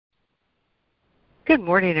Good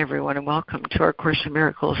morning, everyone, and welcome to our Course in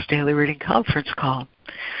Miracles Daily Reading Conference Call.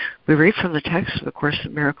 We read from the text of the Course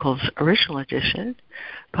in Miracles Original Edition,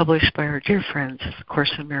 published by our dear friends at the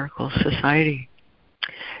Course in Miracles Society.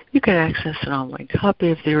 You can access an online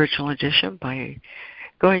copy of the original edition by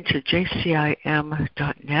going to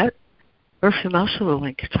jcim.net, or if you mouse over the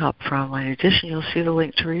link atop for online edition, you'll see the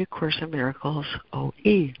link to read Course in Miracles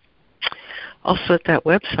OE. Also at that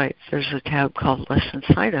website, there's a tab called Lesson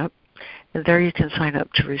Sign Up, and there you can sign up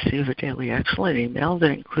to receive a daily excellent email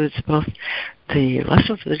that includes both the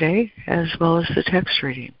lesson for the day as well as the text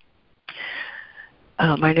reading.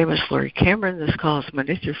 My name is Lori Cameron. This call is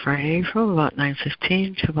Monday through Friday from about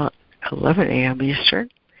 9:15 to about 11 a.m. Eastern.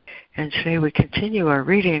 And today we continue our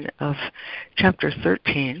reading of Chapter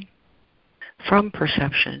 13, From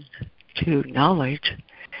Perception to Knowledge,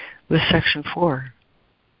 with Section 4,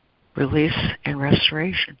 Release and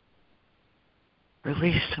Restoration.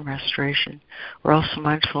 Release and restoration. We're also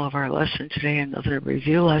mindful of our lesson today, another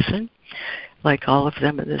review lesson. Like all of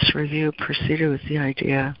them in this review, proceeded with the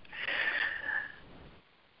idea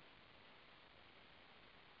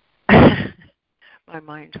my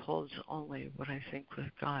mind holds only what I think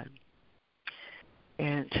with God.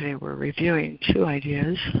 And today we're reviewing two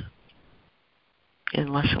ideas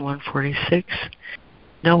in Lesson 146.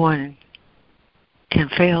 No one can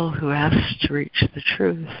fail who asks to reach the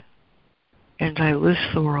truth. And I loose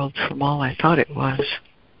the world from all I thought it was.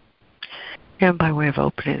 And by way of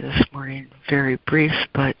opening this morning, very brief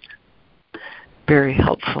but very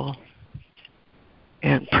helpful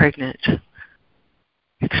and pregnant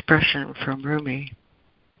expression from Rumi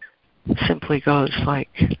simply goes like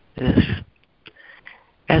this.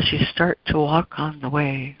 As you start to walk on the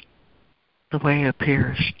way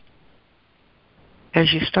appears.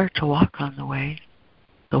 As you start to walk on the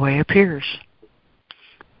way appears.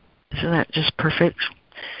 Isn't that just perfect?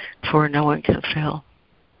 For no one can fail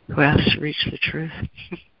who has to reach the truth.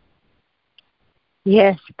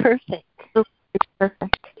 Yes, perfect. It's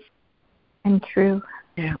perfect. And true.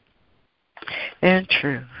 Yeah. And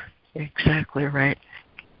true. Exactly right.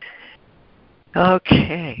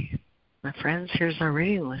 Okay. My friends, here's our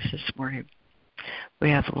reading list this morning.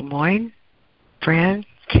 We have Lemoyne, Fran,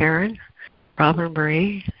 Karen, Robin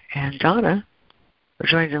Marie, and Donna. We're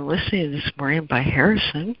joined in listening this morning by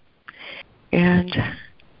Harrison. And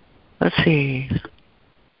let's see,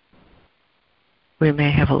 we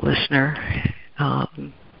may have a listener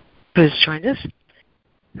who's joined us,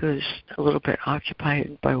 who's a little bit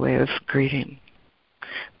occupied by way of greeting,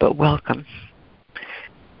 but welcome.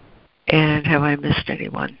 And have I missed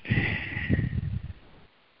anyone?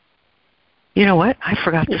 You know what? I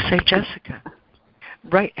forgot to say Jessica.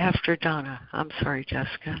 Right after Donna. I'm sorry,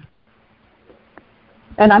 Jessica.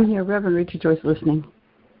 And I'm here, Reverend Richard Joyce, listening.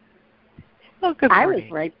 Oh, good morning. I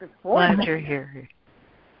was right before. Glad you're here.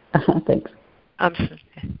 Thanks.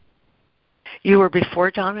 You were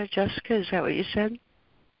before Donna, Jessica? Is that what you said?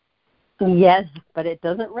 Yes, but it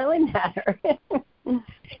doesn't really matter.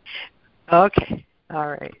 Okay. All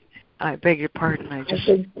right. I beg your pardon.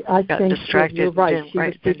 I got distracted. You're right. And didn't She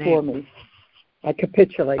write was the before name. me. I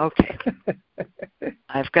capitulate. Okay.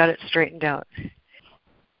 I've got it straightened out.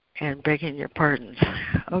 And begging your pardons.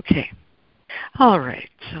 Okay. All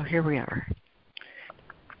right. So here we are.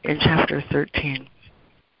 In Chapter 13,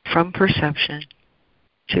 From Perception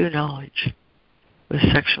to Knowledge, with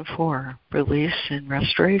Section 4, Release and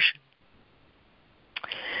Restoration.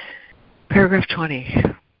 Paragraph 20.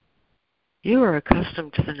 You are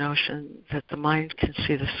accustomed to the notion that the mind can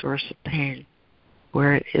see the source of pain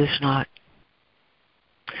where it is not.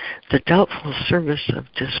 The doubtful service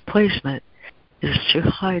of displacement is to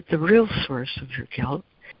hide the real source of your guilt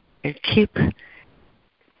and keep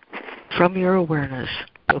from your awareness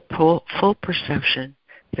the full perception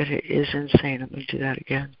that it is insane. Let me do that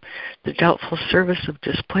again. The doubtful service of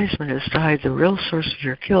displacement is to hide the real source of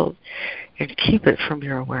your guilt and keep it from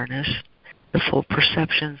your awareness, the full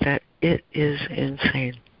perception that it is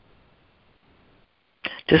insane.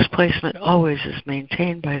 Displacement always is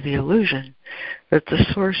maintained by the illusion that the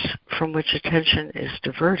source from which attention is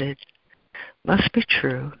diverted must be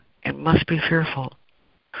true and must be fearful,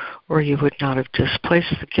 or you would not have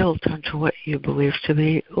displaced the guilt onto what you believe to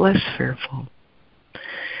be less fearful.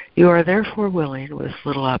 You are therefore willing, with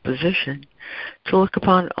little opposition, to look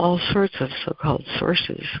upon all sorts of so-called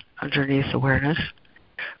sources underneath awareness,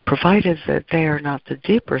 provided that they are not the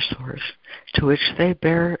deeper source to which they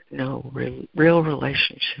bear no real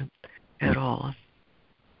relationship at all.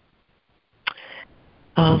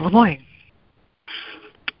 Lemoyne.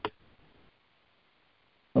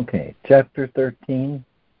 Okay, Chapter 13,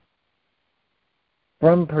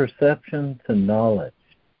 From Perception to Knowledge,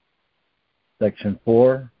 Section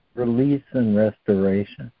 4, Release and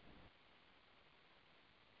Restoration.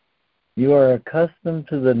 You are accustomed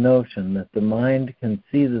to the notion that the mind can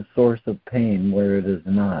see the source of pain where it is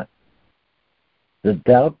not. The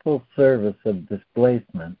doubtful service of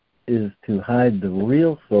displacement is to hide the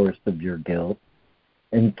real source of your guilt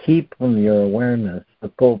and keep from your awareness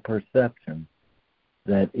the full perception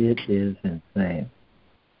that it is insane.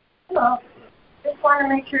 Hello. Just want to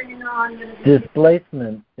make sure you know I'm going to be...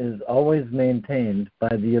 Displacement is always maintained by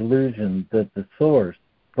the illusion that the source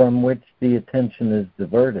from which the attention is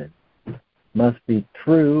diverted must be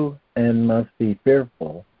true and must be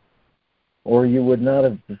fearful, or you would not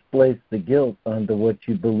have displaced the guilt onto what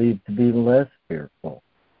you believe to be less fearful.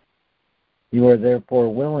 You are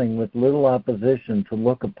therefore willing with little opposition to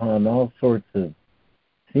look upon all sorts of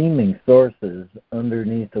seeming sources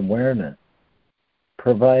underneath awareness,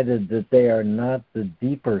 provided that they are not the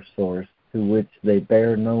deeper source to which they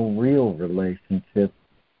bear no real relationship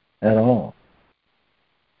at all.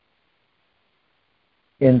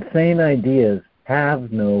 Insane ideas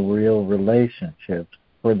have no real relationships,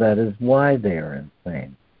 for that is why they are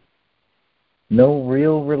insane. No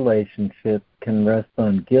real relationship can rest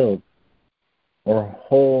on guilt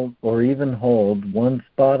or even hold one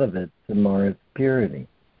spot of it to mar its purity.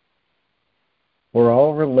 For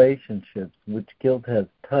all relationships which guilt has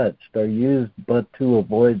touched are used but to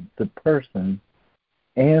avoid the person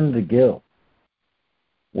and the guilt.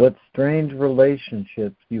 What strange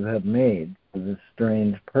relationships you have made for this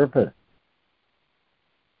strange purpose.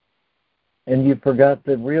 And you forgot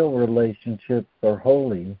that real relationships are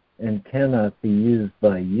holy and cannot be used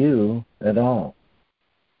by you at all.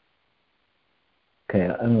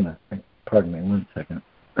 Okay, I'm going to, pardon me one second.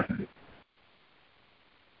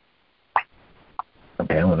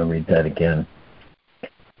 Okay, I want to read that again.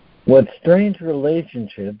 What strange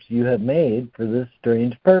relationships you have made for this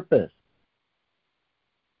strange purpose.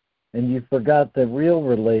 And you forgot that real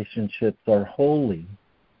relationships are holy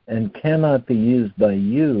and cannot be used by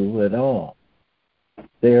you at all.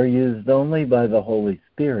 They are used only by the Holy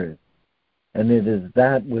Spirit, and it is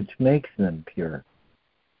that which makes them pure.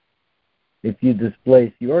 If you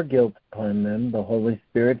displace your guilt upon them, the Holy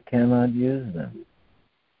Spirit cannot use them.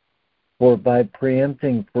 For by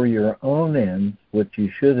preempting for your own ends what you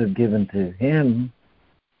should have given to Him,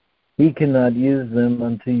 He cannot use them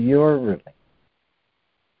unto your relief.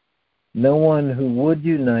 No one who would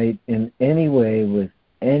unite in any way with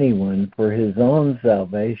anyone for his own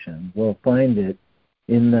salvation will find it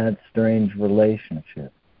in that strange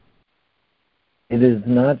relationship. It is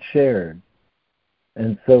not shared,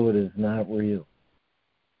 and so it is not real.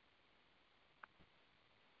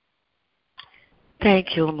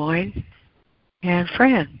 Thank you, Lemoyne. And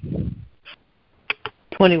Fran.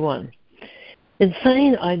 21.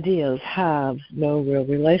 Insane ideas have no real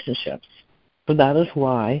relationships, for that is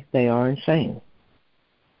why they are insane.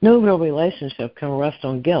 No real relationship can rest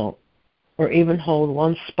on guilt or even hold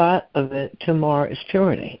one spot of it to mar its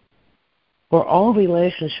purity. For all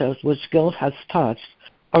relationships which guilt has touched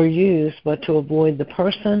are used but to avoid the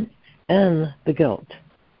person and the guilt.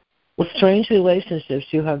 What strange relationships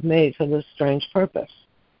you have made for this strange purpose.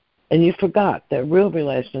 And you forgot that real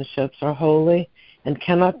relationships are holy and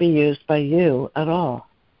cannot be used by you at all.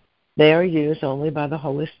 They are used only by the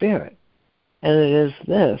Holy Spirit. And it is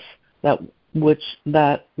this that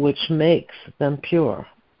which makes them pure.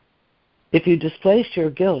 If you displace your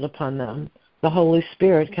guilt upon them, the Holy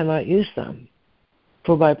Spirit cannot use them.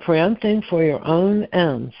 For by preempting for your own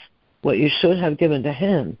ends what you should have given to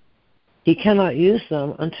Him, He cannot use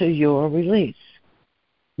them until your release.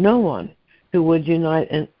 No one who would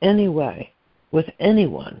unite in any way with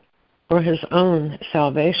anyone for his own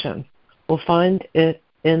salvation will find it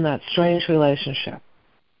in that strange relationship.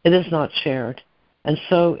 It is not shared, and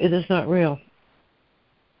so it is not real.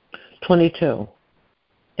 22.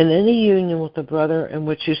 In any union with a brother in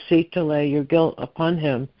which you seek to lay your guilt upon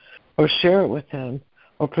him, or share it with him,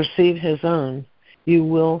 or perceive his own, you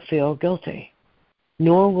will feel guilty.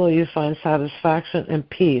 Nor will you find satisfaction and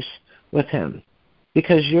peace with him,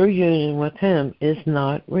 because your union with him is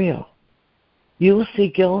not real. You will see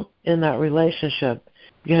guilt in that relationship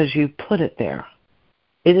because you put it there.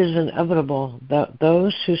 It is inevitable that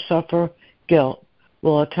those who suffer guilt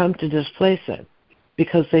will attempt to displace it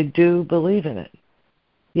because they do believe in it.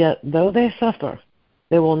 Yet, though they suffer,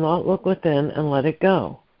 they will not look within and let it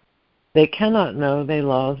go. They cannot know they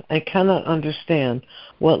love and cannot understand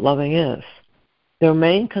what loving is. Their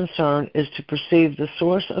main concern is to perceive the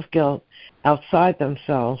source of guilt outside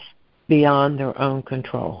themselves, beyond their own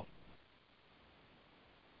control.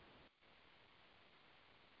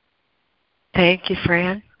 Thank you,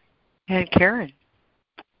 Fran. And Karen.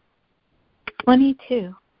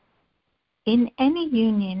 22. In any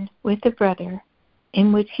union with a brother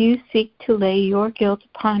in which you seek to lay your guilt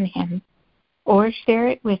upon him, or share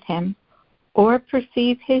it with him, or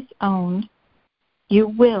perceive his own, you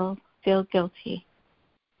will feel guilty.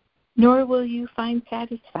 Nor will you find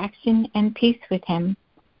satisfaction and peace with him,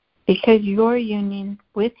 because your union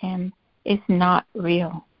with him is not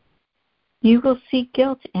real. You will see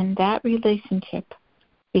guilt in that relationship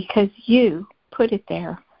because you put it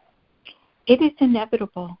there. It is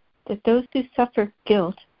inevitable that those who suffer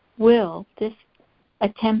guilt will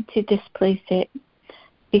attempt to displace it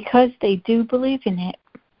because they do believe in it.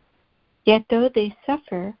 Yet though they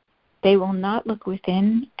suffer, they will not look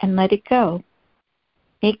within and let it go.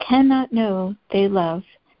 They cannot know they love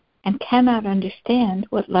and cannot understand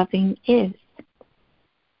what loving is.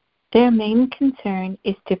 Their main concern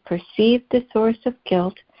is to perceive the source of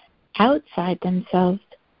guilt outside themselves,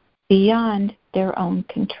 beyond their own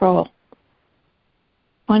control.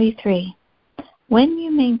 23. When you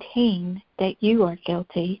maintain that you are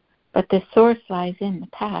guilty, but the source lies in the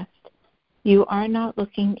past, you are not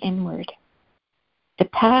looking inward. The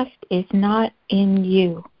past is not in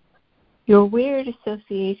you. Your weird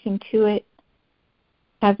association to it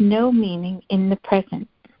have no meaning in the present.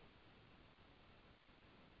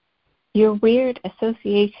 Your weird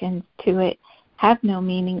associations to it have no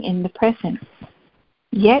meaning in the present.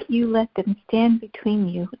 Yet you let them stand between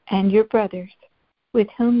you and your brothers, with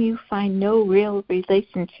whom you find no real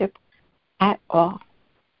relationship at all.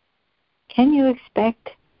 Can you expect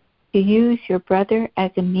to use your brother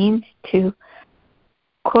as a means to,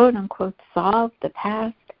 quote-unquote, solve the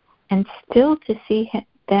past and still to see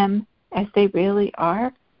them as they really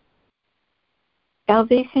are?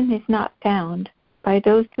 Salvation is not found by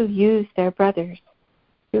those who use their brothers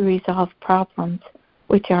to resolve problems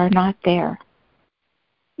which are not there.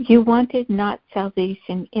 You wanted not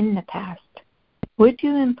salvation in the past. Would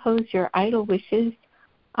you impose your idle wishes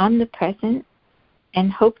on the present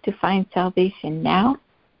and hope to find salvation now?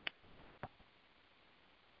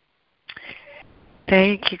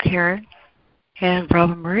 Thank you, Karen. And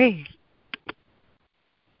Brother Marie.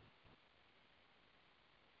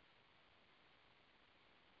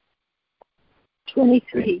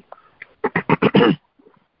 (23)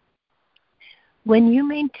 When you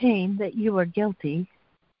maintain that you are guilty,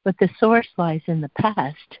 but the source lies in the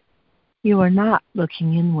past, you are not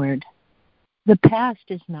looking inward. The past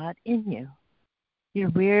is not in you. Your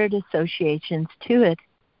weird associations to it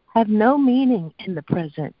have no meaning in the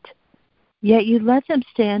present. Yet you let them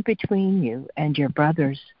stand between you and your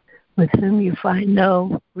brothers, with whom you find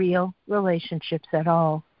no real relationships at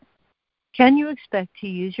all. Can you expect to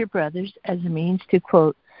use your brothers as a means to,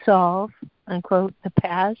 quote, solve, unquote, the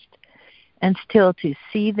past, and still to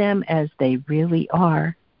see them as they really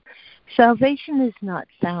are? Salvation is not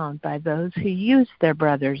found by those who use their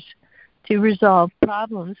brothers to resolve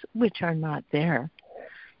problems which are not there.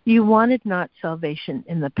 You wanted not salvation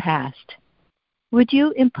in the past. Would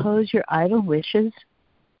you impose your idle wishes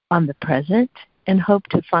on the present and hope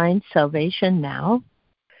to find salvation now?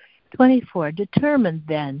 24. Determined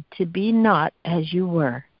then to be not as you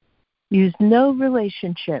were. Use no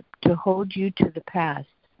relationship to hold you to the past,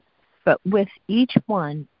 but with each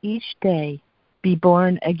one, each day, be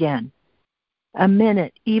born again. A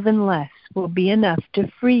minute, even less, will be enough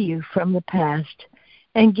to free you from the past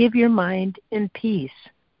and give your mind in peace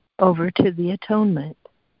over to the atonement.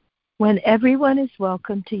 When everyone is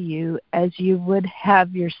welcome to you as you would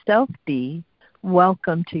have yourself be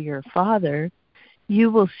welcome to your Father, you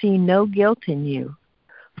will see no guilt in you,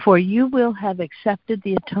 for you will have accepted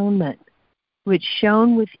the atonement which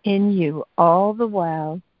shone within you all the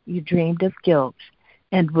while you dreamed of guilt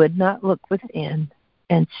and would not look within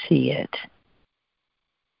and see it.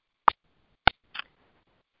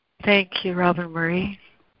 Thank you, Robin Marie.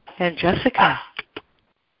 And Jessica.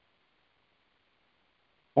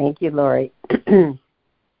 Thank you, Lori.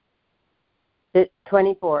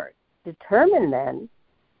 24. Determine then,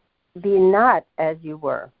 be not as you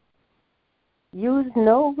were. Use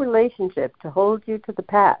no relationship to hold you to the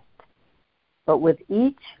past, but with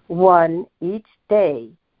each one, each day,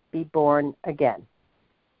 be born again.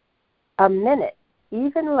 A minute,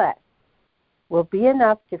 even less, will be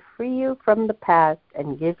enough to free you from the past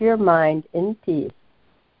and give your mind in peace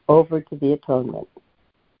over to the atonement.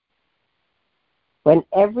 When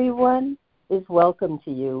everyone is welcome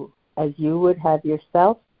to you as you would have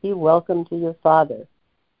yourself be welcome to your Father,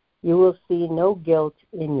 you will see no guilt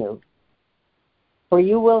in you. For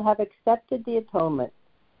you will have accepted the atonement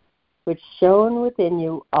which shone within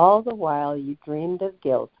you all the while you dreamed of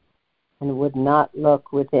guilt and would not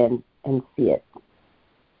look within and see it.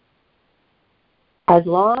 As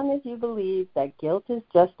long as you believe that guilt is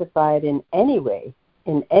justified in any way,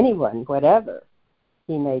 in anyone, whatever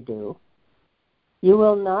he may do, you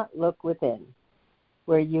will not look within,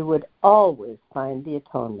 where you would always find the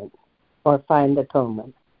atonement, or find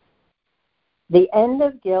atonement. The end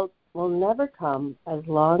of guilt will never come as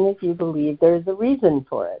long as you believe there is a reason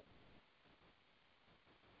for it.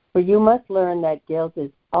 For you must learn that guilt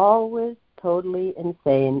is always totally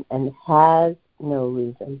insane and has no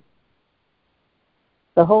reason.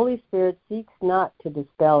 The Holy Spirit seeks not to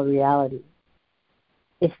dispel reality.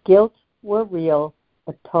 If guilt were real,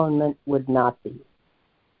 atonement would not be.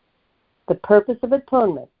 The purpose of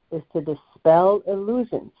atonement is to dispel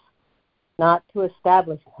illusions, not to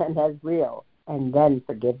establish them as real and then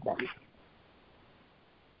forgive them.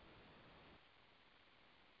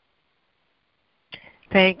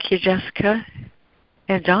 Thank you, Jessica.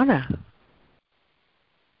 And Donna.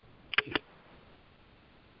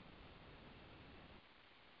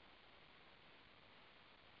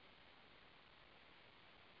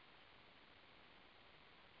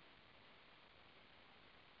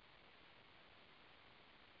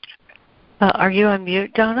 Are you on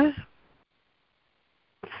mute, Donna?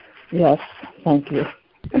 Yes, thank you.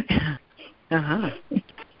 Uh-huh.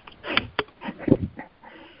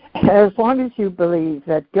 As long as you believe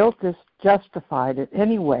that guilt is justified in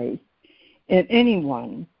any way, in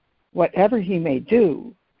anyone, whatever he may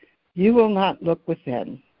do, you will not look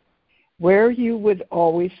within, where you would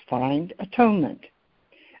always find atonement.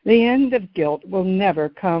 The end of guilt will never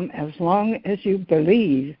come as long as you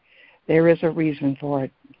believe there is a reason for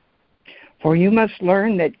it. For you must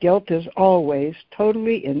learn that guilt is always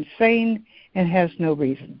totally insane and has no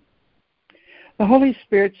reason. The Holy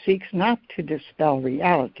Spirit seeks not to dispel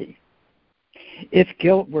reality. If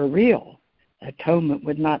guilt were real, atonement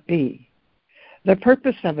would not be. The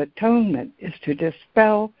purpose of atonement is to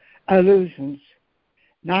dispel illusions,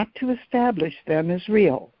 not to establish them as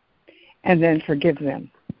real, and then forgive them.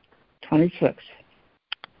 26.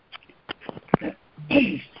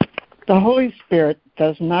 The Holy Spirit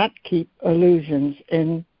does not keep illusions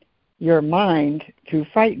in your mind to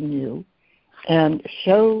frighten you and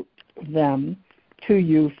show them to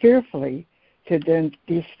you fearfully to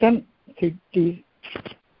demonstrate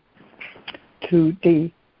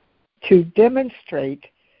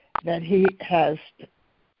that he has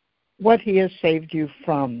what he has saved you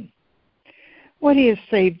from. What he has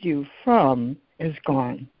saved you from is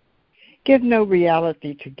gone. Give no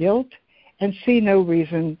reality to guilt and see no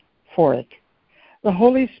reason for it. The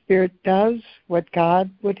Holy Spirit does what God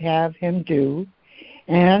would have him do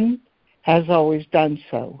and has always done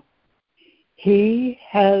so. He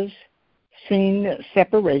has seen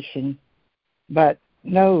separation, but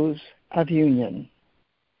knows of union.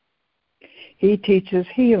 He teaches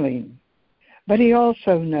healing, but he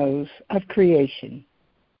also knows of creation.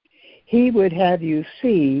 He would have you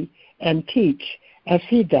see and teach as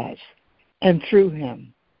he does, and through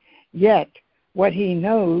him. Yet, what he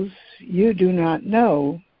knows you do not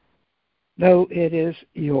know, though it is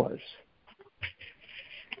yours.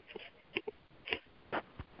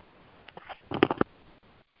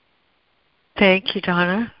 Thank you,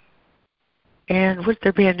 Donna. And would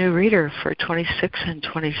there be a new reader for 26 and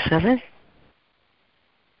 27?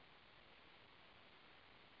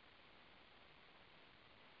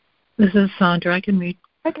 This is Sandra. I can read.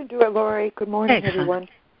 I can do it, Lori. Good morning, everyone.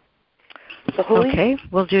 Okay,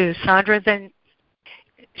 we'll do Sandra, then.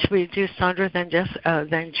 Should we do Sandra, then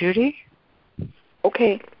then Judy?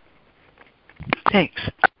 Okay. Thanks.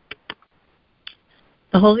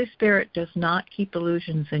 The Holy Spirit does not keep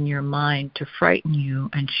illusions in your mind to frighten you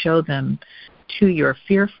and show them to you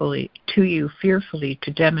fearfully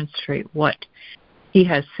to demonstrate what he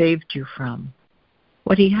has saved you from.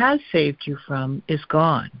 What he has saved you from is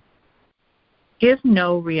gone. Give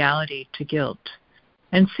no reality to guilt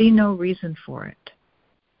and see no reason for it.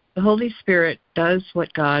 The Holy Spirit does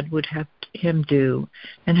what God would have him do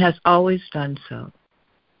and has always done so.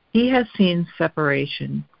 He has seen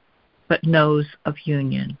separation, but knows of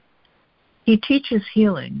union. He teaches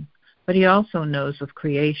healing, but he also knows of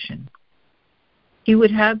creation. He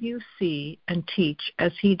would have you see and teach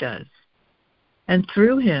as he does, and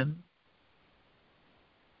through him,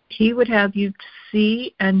 he would have you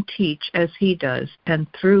see and teach as he does, and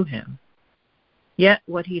through him. Yet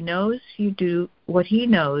what he knows you do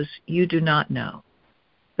not know,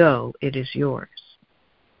 though it is yours.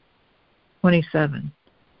 27.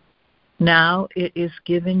 Now it is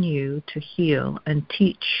given you to heal and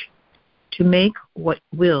teach, to make what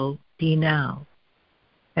will be now.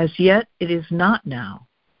 As yet it is not now.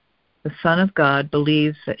 The Son of God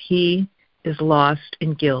believes that he is lost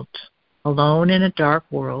in guilt, alone in a dark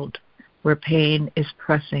world, where pain is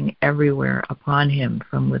pressing everywhere upon him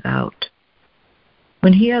from without.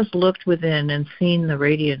 When he has looked within and seen the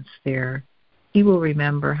radiance there, he will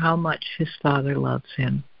remember how much his Father loves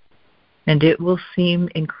him, and it will seem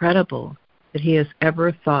incredible that he has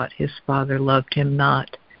ever thought his Father loved him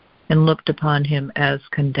not and looked upon him as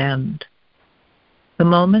condemned. The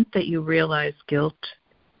moment that you realize guilt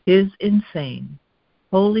is insane,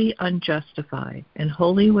 wholly unjustified, and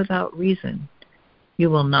wholly without reason, you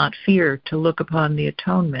will not fear to look upon the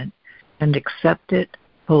atonement and accept it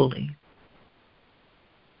wholly.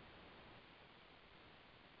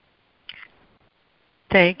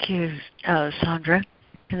 Thank you, Sandra.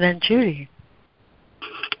 And then Judy.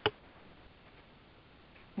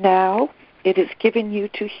 Now it is given you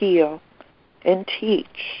to heal and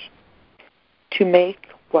teach, to make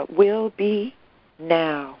what will be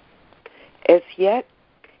now. As yet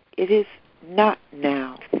it is not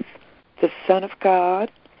now. The Son of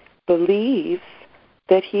God believes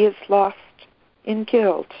that he is lost in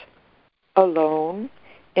guilt, alone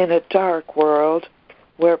in a dark world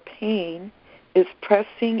where pain is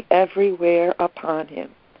pressing everywhere upon him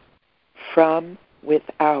from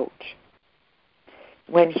without.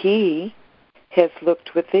 When he has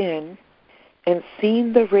looked within and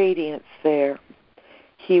seen the radiance there,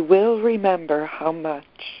 he will remember how much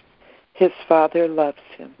his Father loves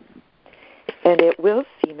him. And it will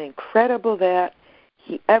seem incredible that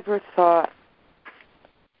he ever thought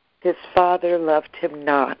his Father loved him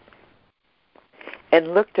not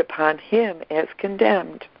and looked upon him as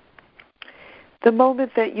condemned. The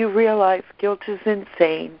moment that you realize guilt is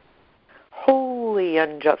insane, wholly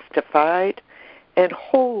unjustified, and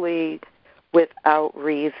wholly without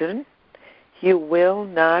reason, you will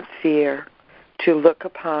not fear to look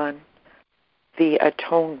upon the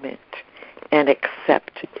atonement and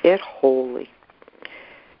accept it wholly.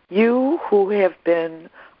 You who have been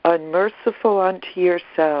unmerciful unto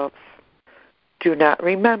yourselves do not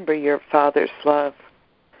remember your Father's love,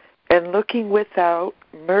 and looking without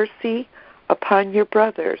mercy upon your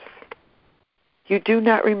brothers, you do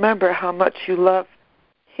not remember how much you love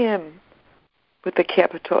him with a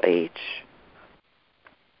capital H.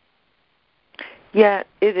 Yet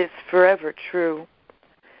it is forever true.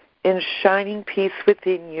 In shining peace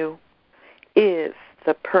within you is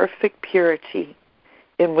the perfect purity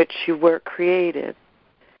in which you were created.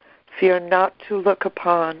 Fear not to look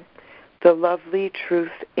upon the lovely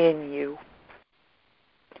truth in you.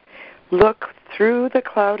 Look through the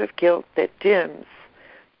cloud of guilt that dims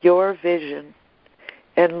your vision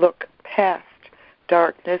and look past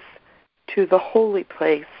darkness to the holy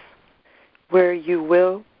place where you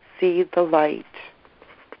will see the light.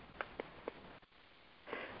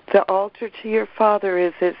 The altar to your Father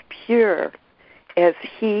is as pure as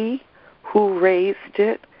he who raised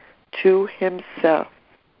it to himself.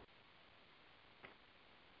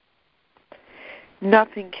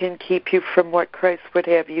 Nothing can keep you from what Christ would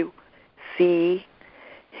have you see.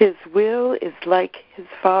 His will is like his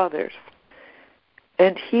Father's,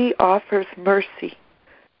 and he offers mercy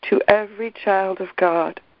to every child of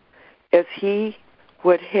God as he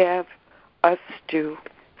would have us do.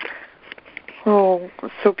 Oh,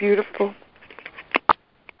 so beautiful.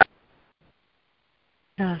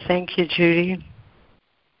 Thank you, Judy.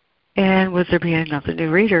 And would there be another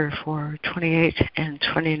new reader for 28 and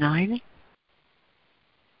 29?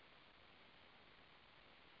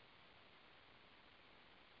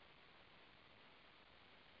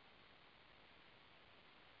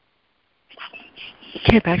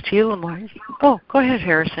 Okay, back to you, Lamar. Oh, go ahead,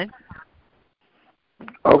 Harrison.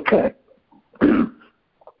 Okay.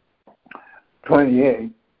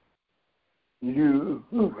 28. You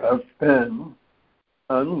who have been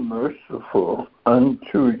unmerciful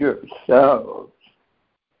unto yourselves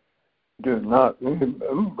do not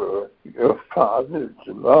remember your Father's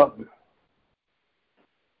love,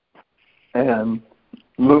 and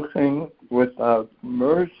looking without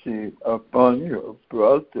mercy upon your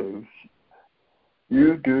brothers,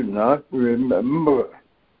 you do not remember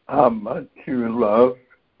how much you love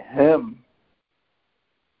him,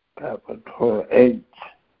 capital H.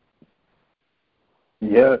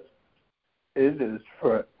 Yet it is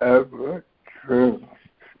forever true.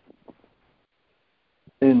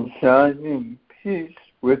 In shining peace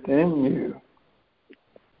within you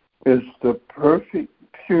is the perfect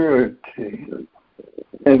purity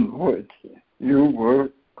in which you were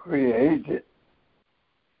created.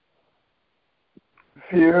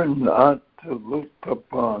 Fear not to look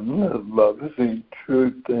upon the lovely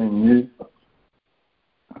truth in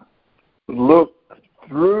you. Look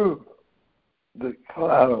through the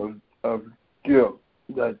cloud of guilt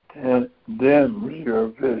that dims your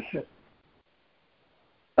vision,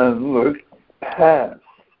 and look past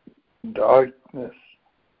darkness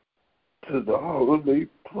to the holy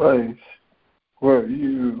place where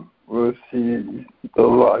you will see the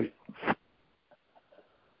light.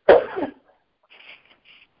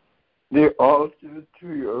 The altar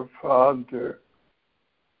to your Father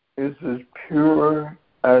is as pure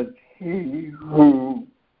as he who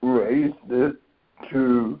raised it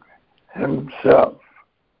to himself.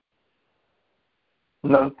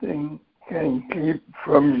 Nothing can keep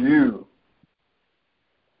from you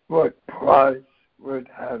what Christ would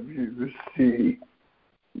have you see.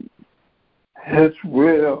 His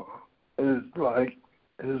will is like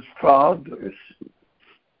his Father's,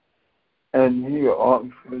 and he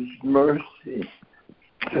offers mercy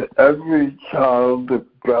to every child of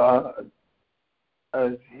God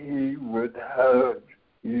as he would have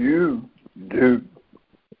you do.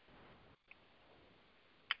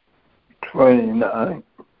 29.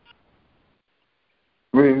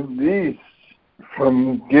 Release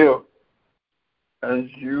from guilt as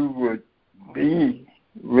you would be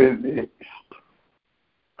released.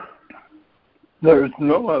 There's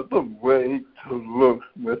no other way to look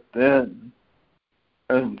within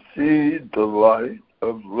and see the light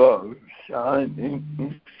of love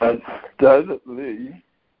shining as steadily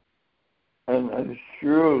and as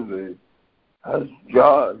surely as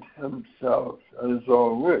God himself has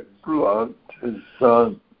always loved his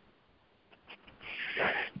Son,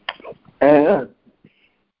 and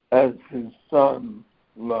as his Son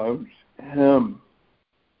loves him.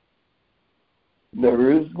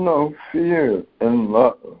 There is no fear in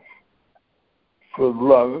love, for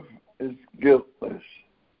love is guiltless.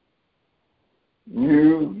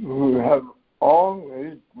 You who have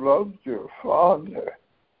always loved your Father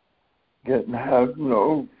can have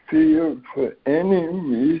no fear for any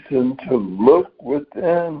reason to look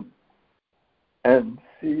within and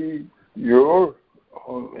see your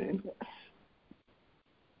holiness.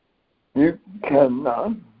 You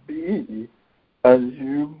cannot be as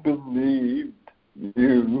you believed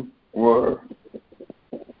you were.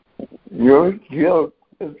 Your guilt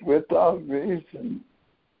is without reason,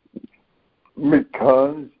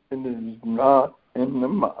 because it is not in the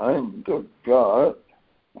mind of God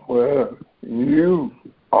where you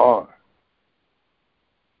are.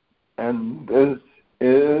 And this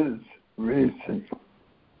is reason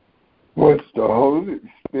which the Holy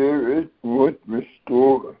Spirit would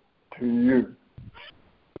restore to you.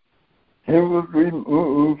 He would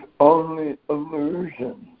remove only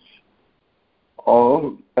illusions.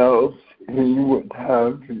 All else he would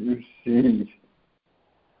have you see.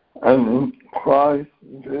 And in Christ's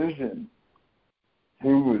vision,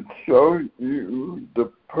 he would show you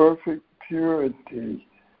the perfect purity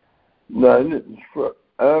that is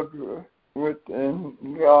forever within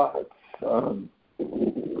God's Son.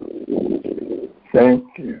 Thank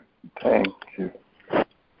you. Thank you.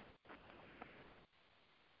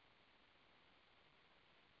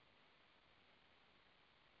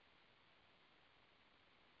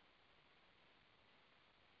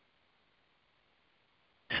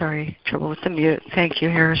 Sorry, trouble with the mute. Thank you,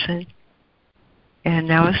 Harrison. And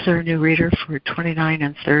now is there a new reader for 29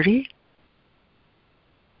 and 30?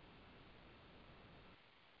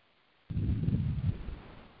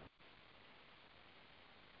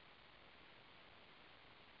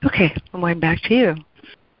 Okay, I'm going back to you.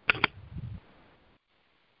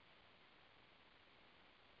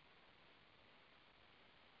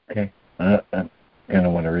 Okay, I kind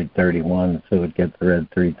of want to read 31 so it gets read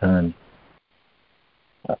 3 times.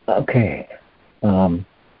 Okay.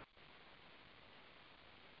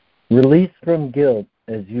 Release from guilt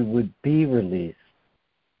as you would be released.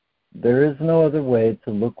 There is no other way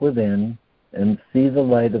to look within and see the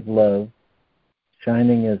light of love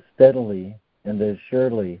shining as steadily and as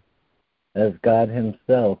surely as God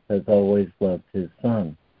himself has always loved his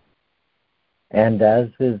Son, and as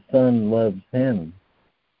his Son loves him.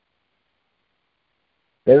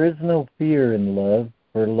 There is no fear in love,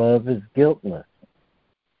 for love is guiltless.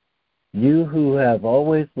 You who have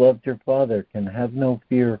always loved your Father can have no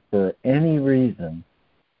fear for any reason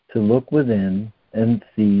to look within and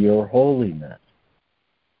see your holiness.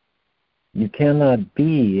 You cannot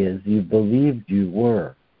be as you believed you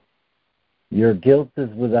were. Your guilt is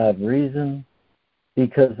without reason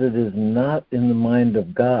because it is not in the mind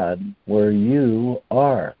of God where you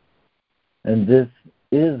are. And this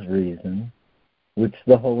is reason which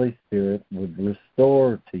the Holy Spirit would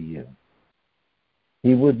restore to you.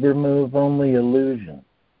 He would remove only illusion.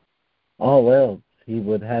 All else he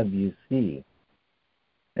would have you see.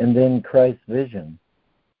 And in Christ's vision,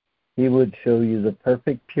 he would show you the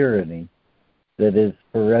perfect purity that is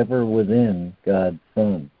forever within God's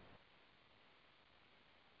Son.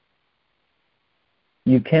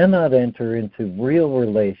 You cannot enter into real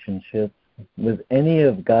relationships with any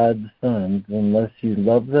of God's sons unless you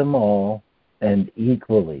love them all and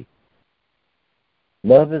equally.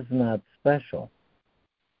 Love is not special.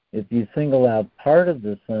 If you single out part of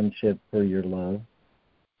the sonship for your love,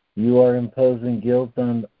 you are imposing guilt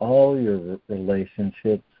on all your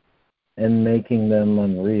relationships and making them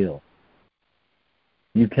unreal.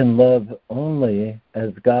 You can love only as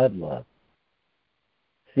God loves.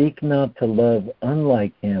 Seek not to love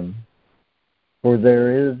unlike Him, for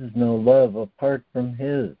there is no love apart from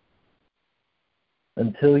His.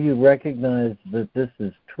 Until you recognize that this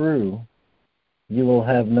is true, you will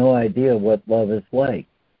have no idea what love is like.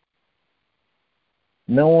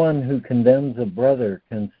 No one who condemns a brother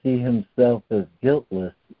can see himself as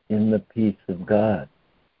guiltless in the peace of God.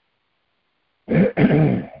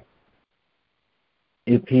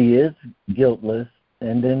 If he is guiltless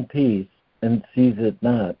and in peace and sees it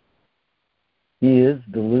not, he is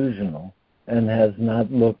delusional and has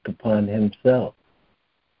not looked upon himself.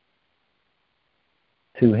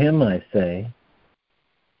 To him I say,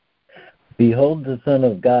 behold the Son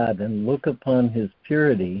of God and look upon his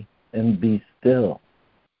purity and be still.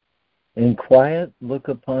 In quiet look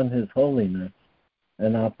upon his holiness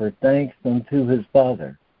and offer thanks unto his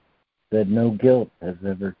Father that no guilt has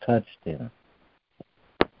ever touched him.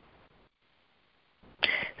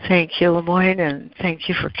 Thank you, Lemoyne, and thank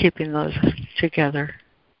you for keeping those together.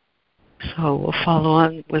 So we'll follow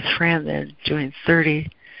on with Fran then, doing 30,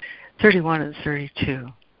 31, and 32.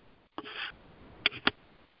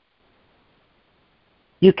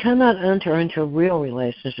 You cannot enter into real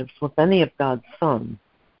relationships with any of God's sons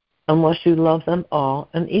unless you love them all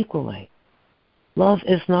and equally. Love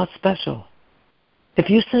is not special. If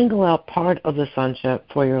you single out part of the sonship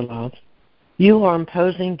for your love, you are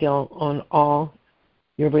imposing guilt on all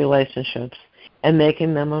your relationships and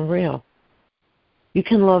making them unreal. You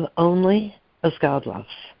can love only as God loves.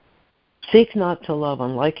 Seek not to love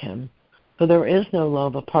unlike Him, for there is no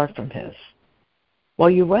love apart from His.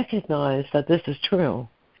 While you recognize that this is true,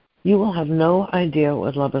 you will have no idea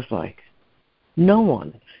what love is like. No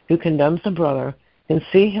one who condemns a brother can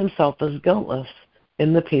see himself as guiltless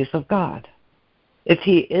in the peace of God. If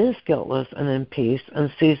he is guiltless and in peace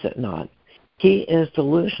and sees it not, he is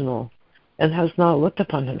delusional and has not looked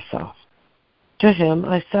upon himself. To him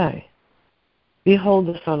I say, behold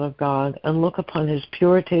the Son of God and look upon his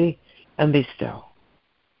purity and be still.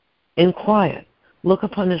 In quiet look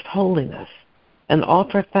upon his holiness and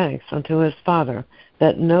offer thanks unto his Father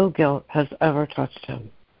that no guilt has ever touched him.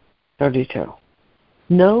 32.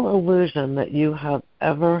 No illusion that you have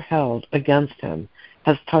ever held against him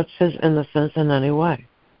has touched his innocence in any way.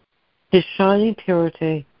 His shining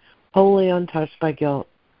purity, wholly untouched by guilt,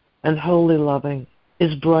 and wholly loving,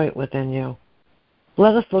 is bright within you.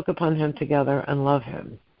 Let us look upon him together and love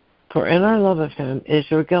him, for in our love of him is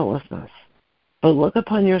your guiltlessness. But look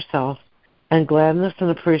upon yourself, and gladness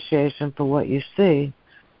and appreciation for what you see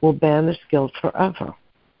will banish guilt forever.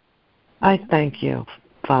 I thank you,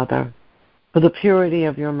 Father, for the purity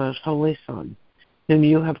of your most holy Son, whom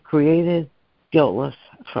you have created guiltless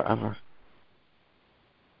forever.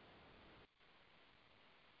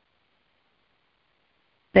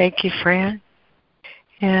 Thank you, Fran.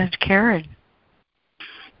 And Karen.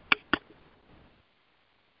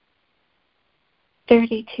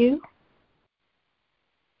 32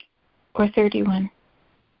 or 31?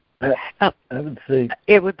 I would say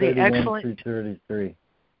it would be 31 excellent. through 33.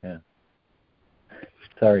 Yeah.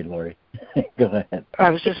 Sorry, Lori. Go ahead. I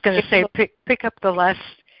was just going to say, pick up the last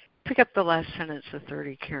sentence of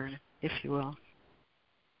 30, Karen, if you will.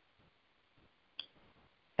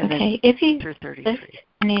 And okay, if he is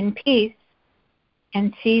and in peace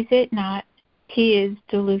and sees it not, he is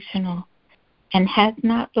delusional and has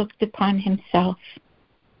not looked upon himself.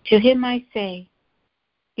 To him I say,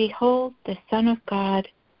 behold the Son of God,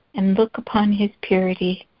 and look upon his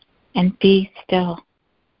purity, and be still.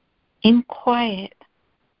 In quiet,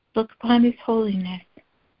 look upon his holiness,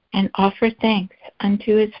 and offer thanks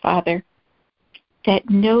unto his Father, that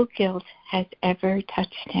no guilt has ever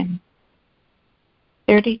touched him.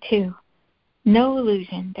 32. No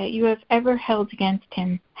illusion that you have ever held against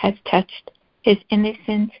him has touched his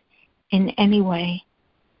innocence in any way.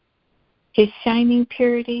 His shining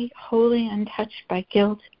purity, wholly untouched by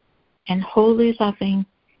guilt, and wholly loving,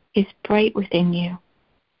 is bright within you.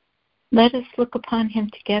 Let us look upon him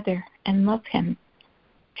together and love him,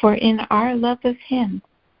 for in our love of him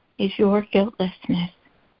is your guiltlessness.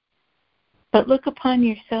 But look upon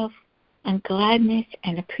yourself, and gladness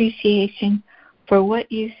and appreciation for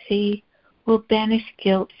what you see will banish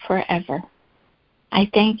guilt forever. I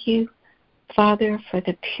thank you, Father, for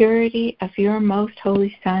the purity of your most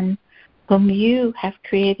holy Son, whom you have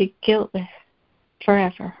created guiltless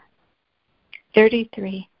forever.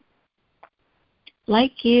 33.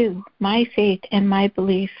 Like you, my faith and my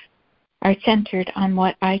belief are centered on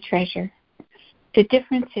what I treasure. The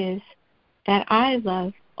difference is that I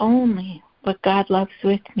love only what God loves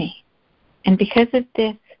with me. And because of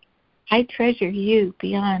this, I treasure you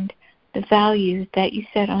beyond the value that you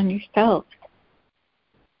set on yourselves,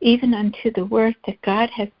 even unto the worth that God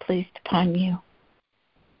has placed upon you.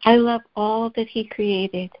 I love all that He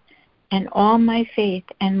created, and all my faith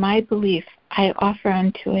and my belief I offer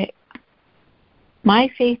unto it. My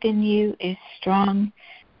faith in you is strong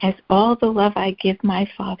as all the love I give my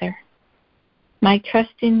Father. My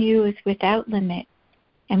trust in you is without limit,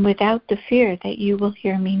 and without the fear that you will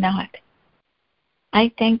hear me not.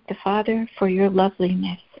 I thank the Father for your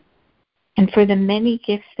loveliness, and for the many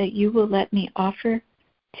gifts that you will let me offer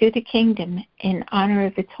to the kingdom in honor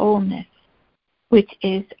of its wholeness, which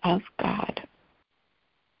is of God.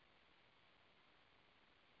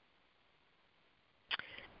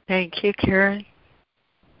 Thank you, Karen.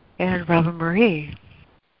 And Robin Marie.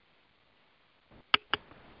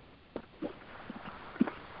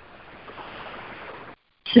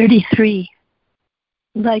 "33.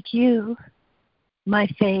 Like you, my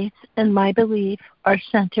faith and my belief are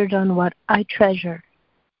centered on what I treasure.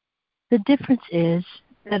 The difference is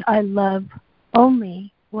that I love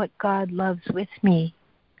only what God loves with me.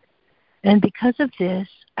 And because of this,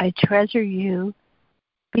 I treasure you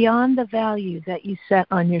beyond the value that you set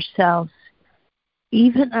on yourselves,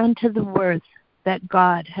 even unto the worth that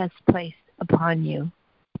God has placed upon you.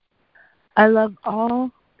 I love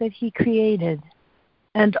all that He created,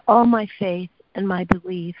 and all my faith and my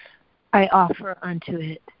belief I offer unto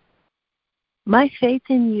it. My faith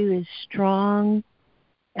in you is strong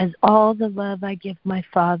as all the love I give my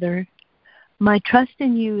Father. My trust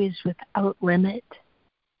in you is without limit,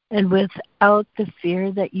 and without the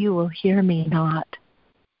fear that you will hear me not.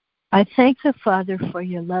 I thank the Father for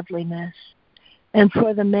your loveliness, and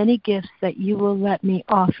for the many gifts that you will let me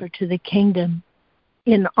offer to the kingdom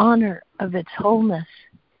in honor of its wholeness,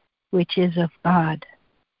 which is of God."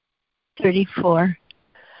 34.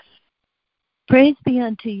 Praise be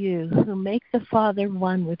unto you, who make the Father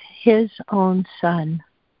one with His own Son.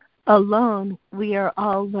 Alone we are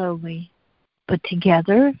all lowly, but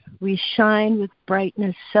together we shine with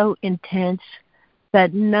brightness so intense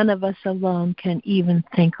that none of us alone can even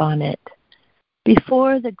think on it.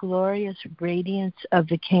 Before the glorious radiance of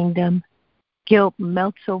the kingdom, guilt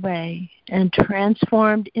melts away, and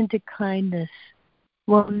transformed into kindness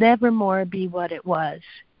will never more be what it was.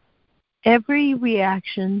 Every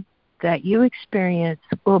reaction that you experience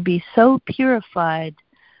will be so purified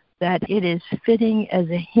that it is fitting as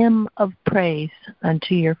a hymn of praise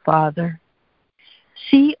unto your Father.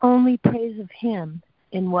 See only praise of Him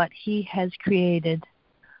in what He has created,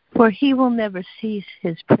 for He will never cease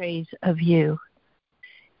His praise of you.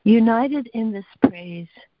 United in this praise,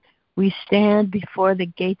 we stand before the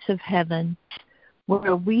gates of heaven,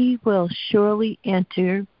 where we will surely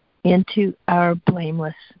enter into our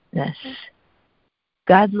blamelessness.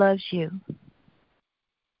 God loves you.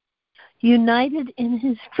 United in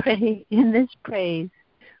this praise,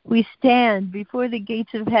 we stand before the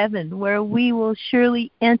gates of heaven, where we will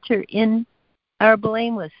surely enter in our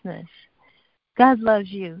blamelessness. God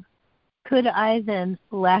loves you. Could I then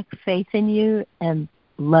lack faith in you and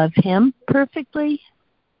love Him perfectly?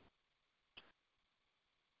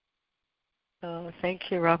 Oh,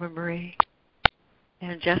 thank you, Robin Marie.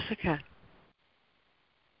 And Jessica.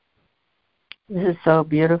 This is so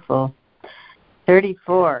beautiful.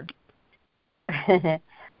 34.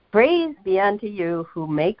 Praise be unto you, who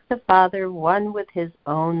make the Father one with His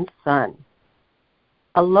own Son.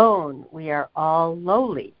 Alone we are all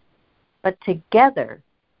lowly, but together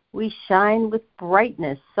we shine with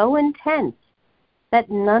brightness so intense that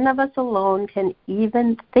none of us alone can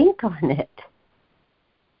even think on it.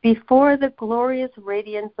 Before the glorious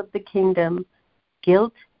radiance of the kingdom,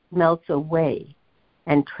 guilt melts away,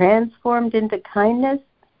 and transformed into kindness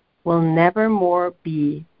will never more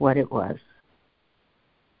be what it was.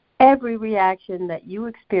 Every reaction that you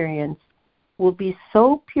experience will be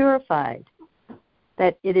so purified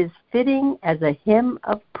that it is fitting as a hymn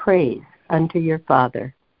of praise unto your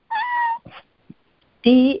Father.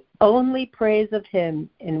 See only praise of Him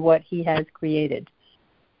in what He has created,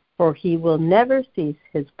 for He will never cease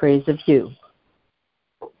His praise of you.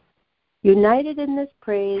 United in this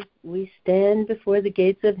praise, we stand before the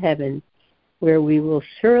gates of heaven, where we will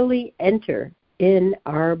surely enter in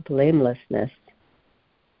our blamelessness.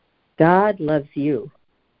 God loves you.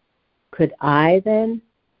 Could I then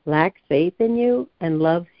lack faith in you and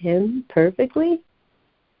love him perfectly?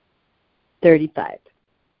 35.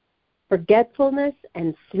 Forgetfulness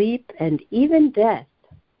and sleep and even death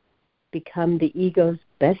become the ego's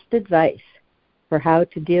best advice for how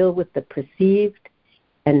to deal with the perceived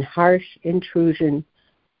and harsh intrusion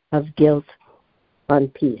of guilt on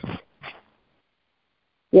peace.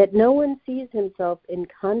 Yet no one sees himself in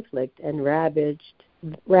conflict and ravaged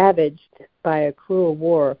by a cruel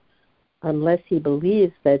war unless he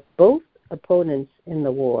believes that both opponents in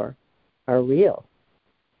the war are real.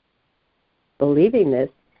 Believing this,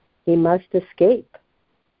 he must escape,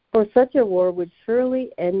 for such a war would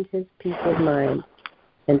surely end his peace of mind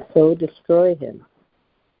and so destroy him.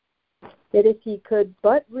 Yet if he could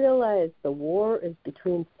but realize the war is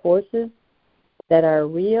between forces that are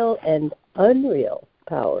real and unreal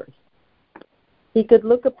powers, he could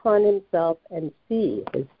look upon himself and see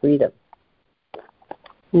his freedom.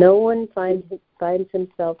 No one finds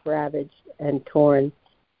himself ravaged and torn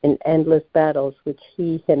in endless battles which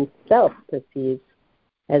he himself perceives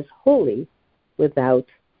as wholly without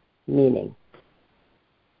meaning.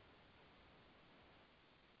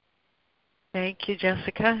 Thank you,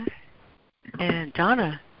 Jessica. And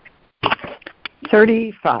Donna.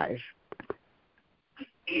 35.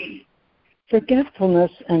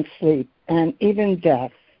 Forgetfulness and sleep and even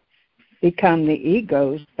death become the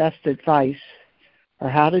ego's best advice for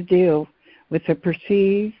how to deal with the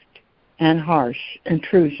perceived and harsh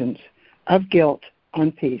intrusions of guilt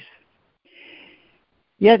on peace.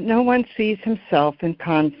 Yet no one sees himself in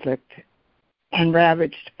conflict and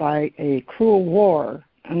ravaged by a cruel war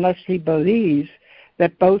unless he believes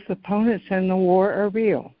that both opponents in the war are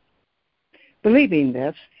real. Believing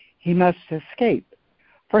this, he must escape,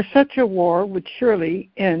 for such a war would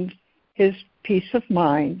surely end his peace of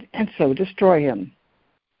mind and so destroy him.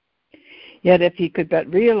 Yet if he could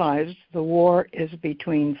but realize the war is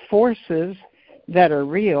between forces that are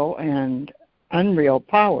real and unreal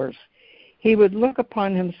powers, he would look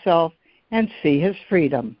upon himself and see his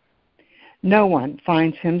freedom. No one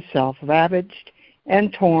finds himself ravaged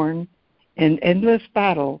and torn in endless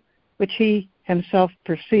battle which he himself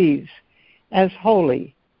perceives as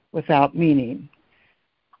wholly without meaning.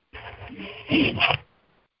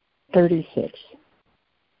 36.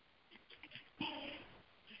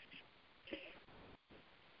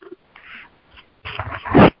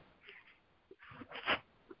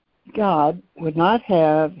 God would not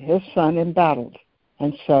have his son embattled,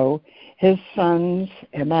 and so his son's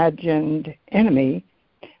imagined enemy,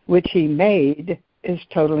 which he made, is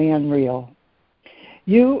totally unreal.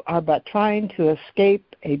 You are but trying to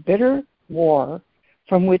escape a bitter war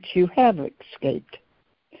from which you have escaped.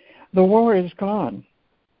 The war is gone,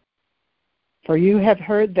 for you have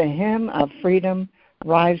heard the hymn of freedom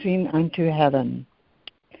rising unto heaven.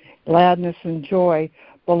 Gladness and joy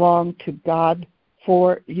belong to God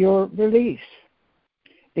for your release,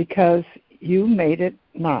 because you made it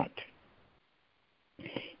not.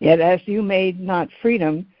 Yet as you made not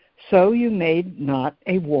freedom, so you made not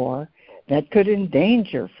a war that could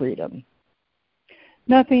endanger freedom.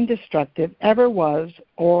 Nothing destructive ever was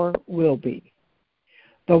or will be.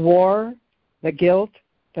 The war, the guilt,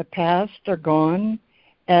 the past are gone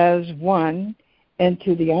as one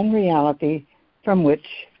into the unreality from which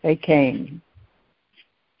they came.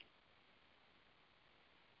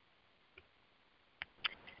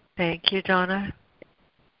 Thank you, Donna.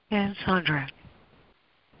 And Sandra.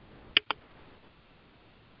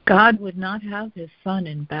 God would not have his son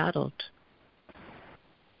embattled.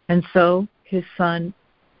 And so his son's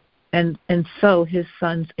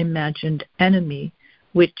imagined enemy,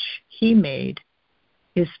 which he made,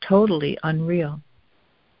 is totally unreal.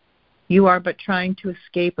 You are but trying to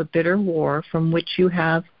escape a bitter war from which you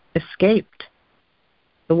have escaped.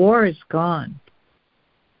 The war is gone,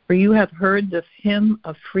 for you have heard the hymn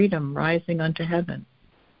of freedom rising unto heaven.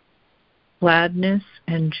 Gladness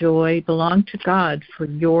and joy belong to God for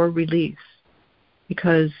your release,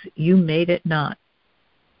 because you made it not.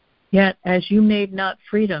 Yet as you made not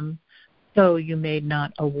freedom, so you made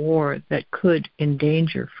not a war that could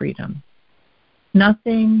endanger freedom.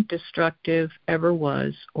 Nothing destructive ever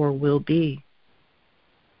was or will be.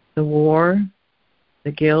 The war,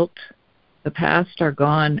 the guilt, the past are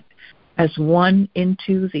gone as one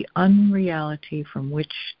into the unreality from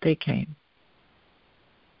which they came.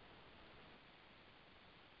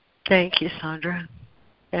 Thank you, Sandra.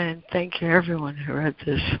 And thank you, everyone who read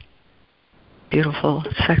this beautiful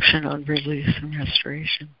section on release and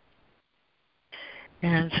restoration.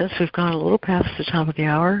 And since we've gone a little past the top of the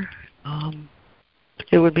hour,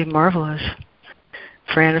 it would be marvelous,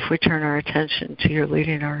 Fran, if we turn our attention to your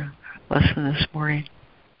leading our lesson this morning.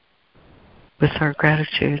 with our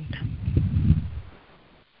gratitude.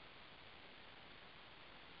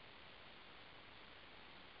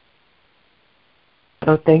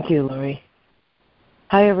 Oh, thank you, Lori.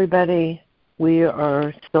 Hi, everybody. We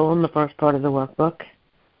are still in the first part of the workbook,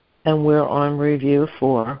 and we're on review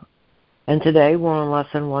 4. And today we're on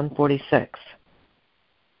lesson 146.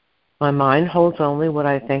 My mind holds only what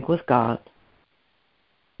I think with God.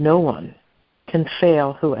 No one can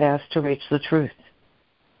fail who asks to reach the truth.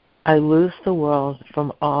 I lose the world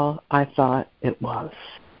from all I thought it was.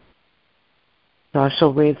 So I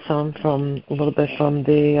shall read a little bit from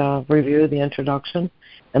the review, the introduction,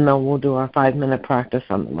 and then we'll do our 5-minute practice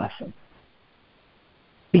on the lesson.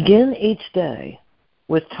 Begin each day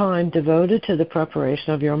with time devoted to the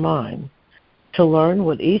preparation of your mind to learn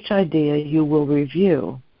what each idea you will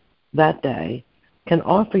review that day can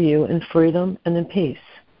offer you in freedom and in peace.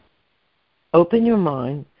 Open your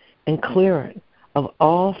mind and clear it of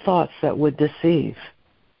all thoughts that would deceive,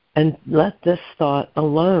 and let this thought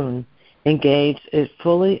alone engage it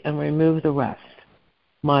fully and remove the rest.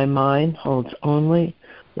 My mind holds only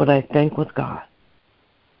what I think with God.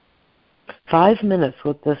 5 minutes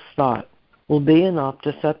with this thought will be enough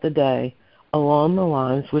to set the day along the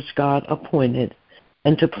lines which God appointed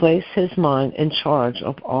and to place His mind in charge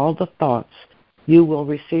of all the thoughts you will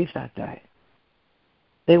receive that day.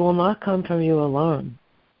 They will not come from you alone,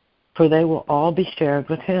 for they will all be shared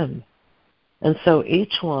with Him, and so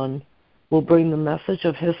each one will bring the message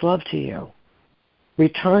of His love to you,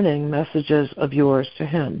 returning messages of yours to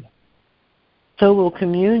Him. So will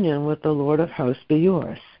communion with the Lord of hosts be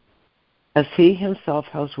yours, as He Himself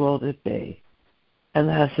has willed it be, and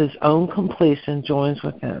as His own completion joins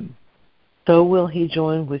with Him. So will He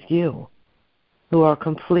join with you, who are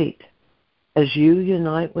complete, as you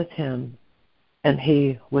unite with Him and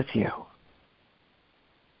He with you.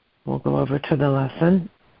 We'll go over to the lesson,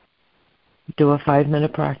 do a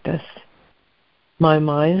 5-minute practice. My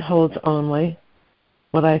mind holds only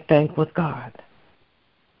what I think with God.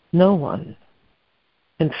 No one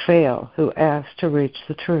can fail who asks to reach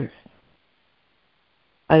the truth.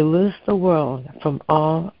 I lose the world from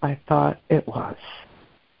all I thought it was.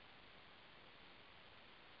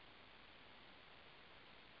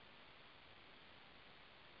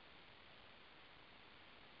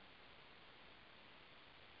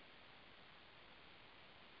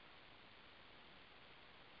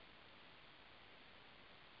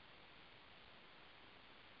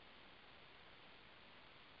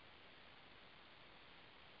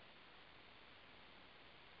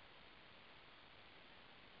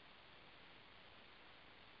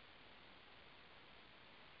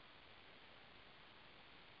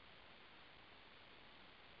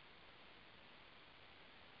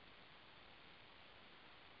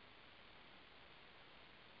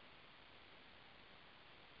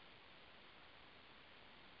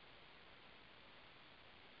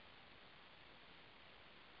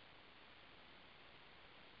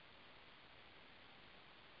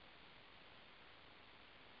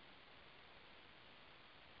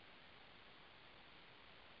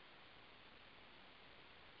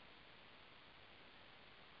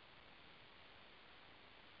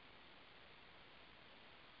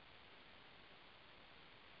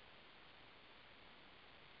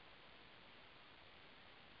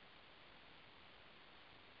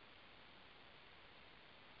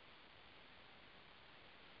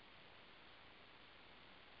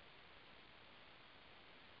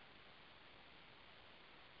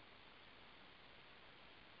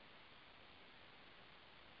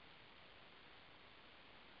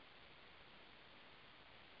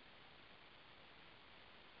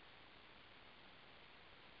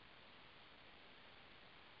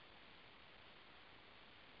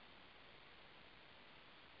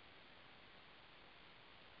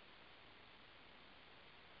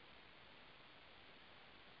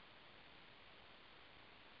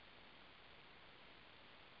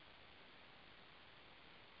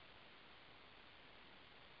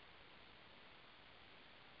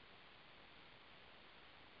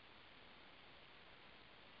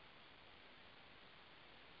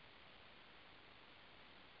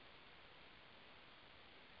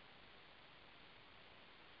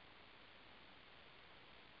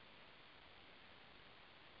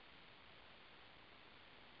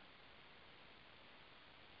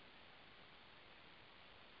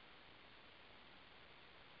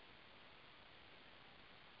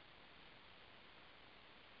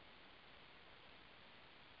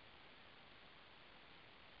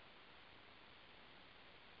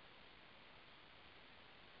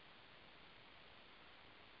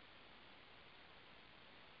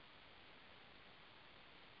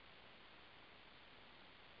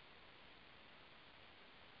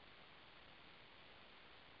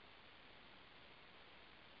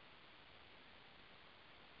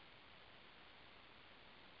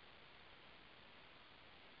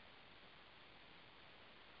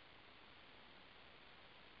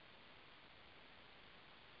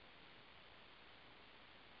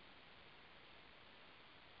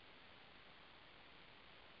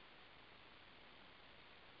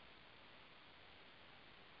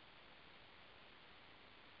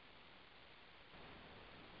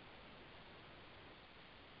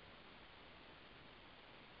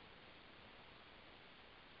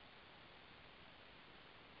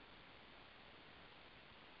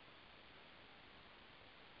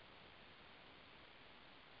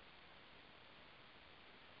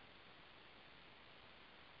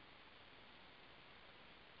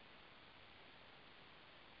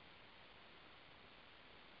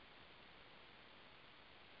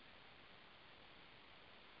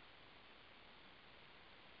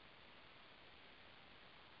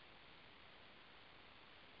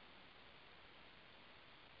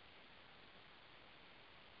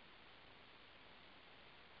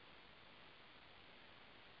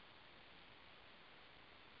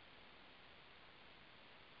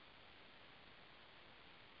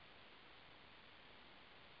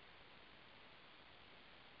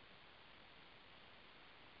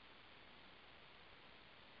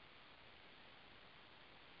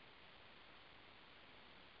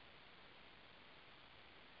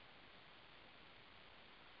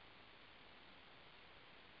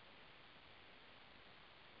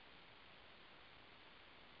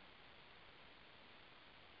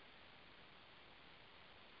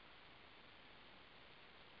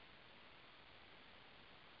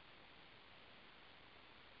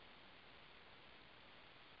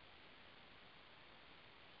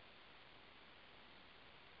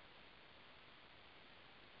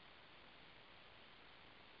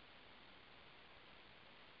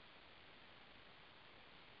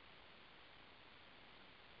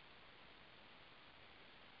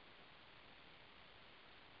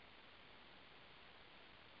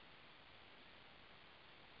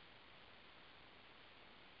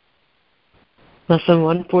 Lesson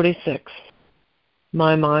 146.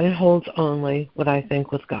 My mind holds only what I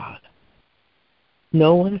think with God.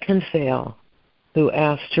 No one can fail who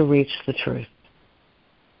asks to reach the truth.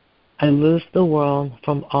 I lose the world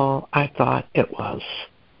from all I thought it was.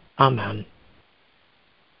 Amen.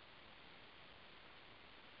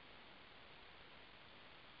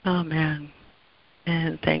 Amen.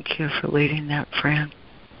 And thank you for leading that, Fran.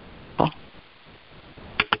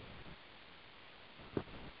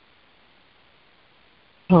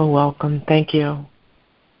 Oh, welcome. Thank you.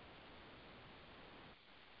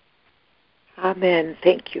 Amen.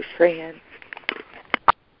 Thank you, Fran.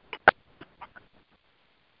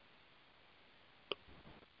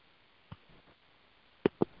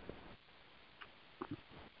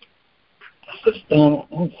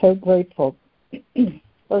 I'm so grateful,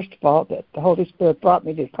 first of all, that the Holy Spirit brought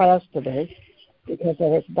me to class today because I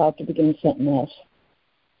was about to begin something else.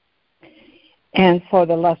 And for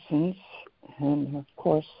the lessons, and of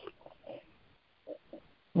course,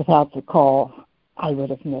 without the call, I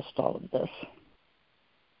would have missed all of this.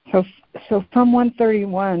 So from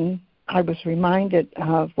 131, I was reminded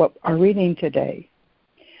of what our reading today,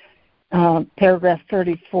 paragraph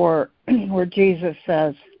 34, where Jesus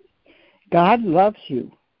says, God loves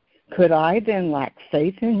you. Could I then lack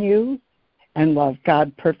faith in you and love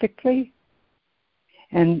God perfectly?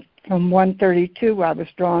 And from 132, I was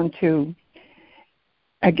drawn to,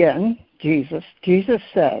 again, Jesus. Jesus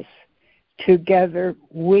says, together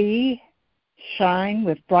we shine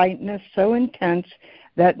with brightness so intense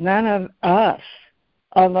that none of us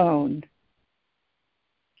alone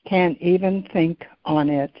can even think on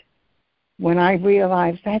it. When I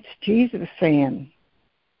realized that's Jesus saying,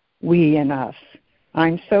 we and us,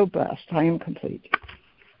 I'm so blessed. I am complete.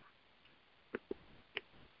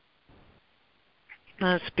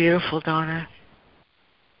 That's beautiful, Donna.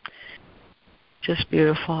 Just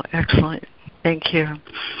beautiful. Excellent. Thank you.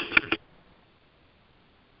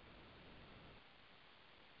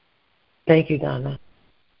 Thank you, Donna.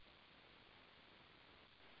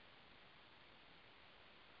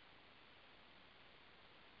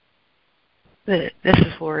 This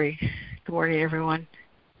is Lori. Good morning, everyone.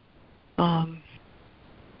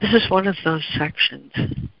 This is one of those sections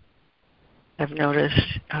I've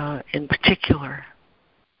noticed in particular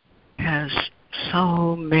has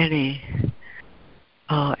so many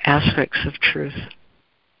aspects of truth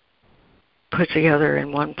put together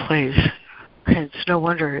in one place. And it's no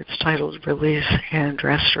wonder it's titled Release and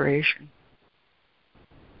Restoration.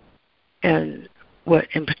 And what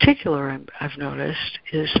in particular I've noticed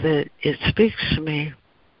is that it speaks to me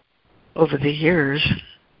over the years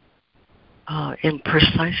in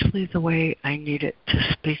precisely the way I need it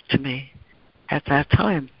to speak to me at that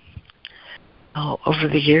time. Over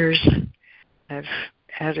the years, I've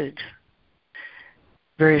added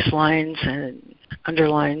various lines and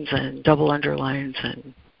underlines and double underlines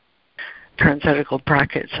and parenthetical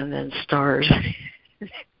brackets and then stars.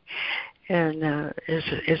 And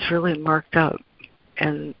it's really marked up.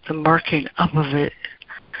 And the marking up of it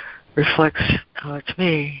reflects to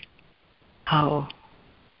me how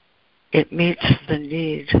it meets the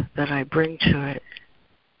need that I bring to it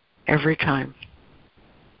every time.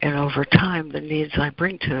 And over time, the needs I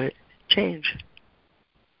bring to it change.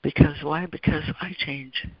 Because why? Because I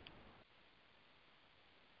change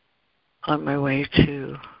on my way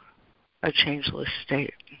to a changeless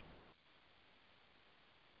state.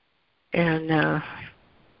 And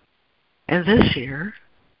this year,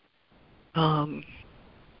 the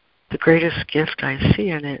greatest gift I see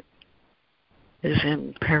in it is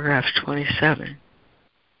in paragraph 27,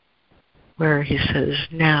 where he says,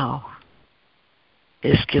 now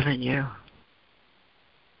is given you.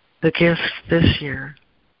 The gift this year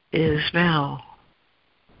is now.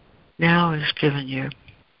 Now is given you.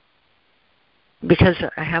 Because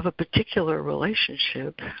I have a particular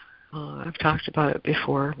relationship, I've talked about it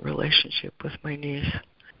before, relationship with my niece,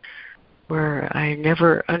 where I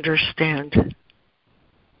never understand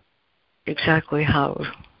exactly how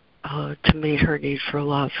to meet her need for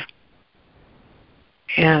love.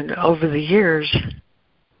 And over the years,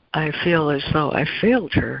 I feel as though I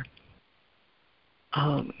failed her.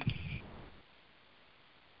 I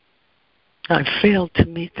failed to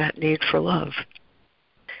meet that need for love.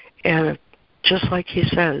 And just like he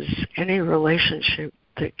says, any relationship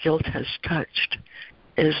that guilt has touched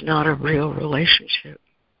is not a real relationship.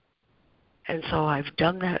 And so I've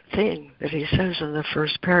done that thing that he says in the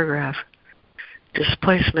first paragraph.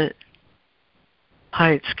 Displacement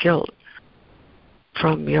hides guilt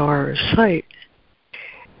from your sight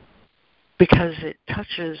because it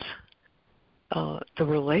touches the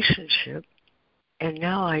relationship, and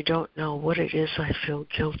now I don't know what it is I feel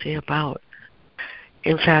guilty about.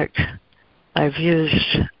 In fact, I've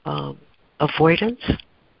used avoidance,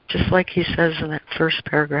 just like he says in that first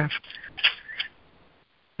paragraph,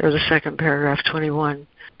 or the second paragraph, 21.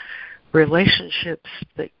 Relationships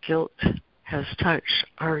that guilt has touched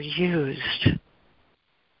are used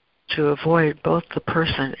to avoid both the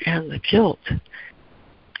person and the guilt.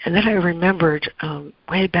 And then I remembered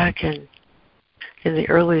way back in the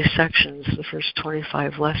early sections, the first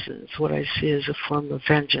 25 lessons, what I see as a form of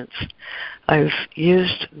vengeance. I've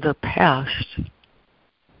used the past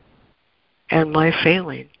and my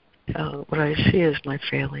failing, what I see as my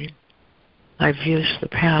failing. I've used the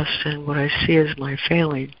past and what I see as my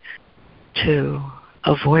failing to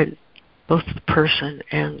avoid both the person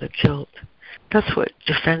and the guilt. That's what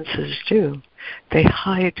defenses do. They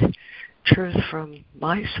hide truth from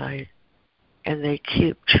my sight, and they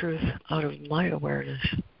keep truth out of my awareness.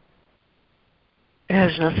 It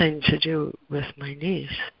has nothing to do with my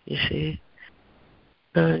niece, you see,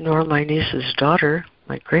 nor my niece's daughter,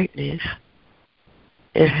 my great niece.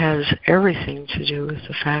 It has everything to do with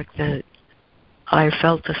the fact that I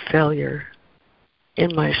felt a failure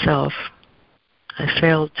in myself. I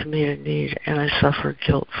failed to meet a need, and I suffered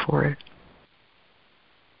guilt for it.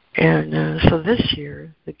 And so this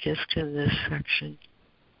year, the gift in this section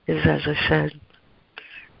is, as I said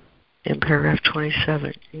in paragraph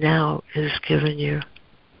 27, now is given you.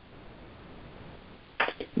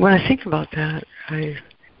 When I think about that,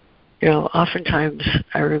 oftentimes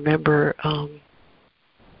I remember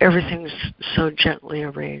everything's so gently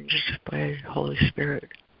arranged by Holy Spirit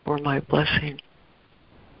or my blessing.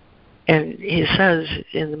 And he says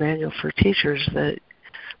in the Manual for Teachers that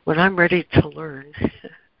when I'm ready to learn,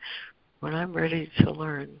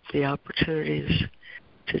 the opportunities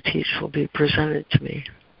to teach will be presented to me.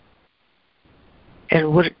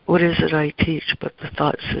 And what is it I teach but the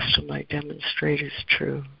thought system I demonstrate is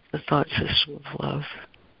true, the thought system of love.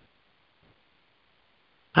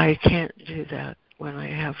 I can't do that when I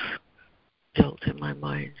have guilt in my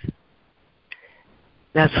mind.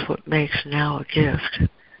 That's what makes now a gift.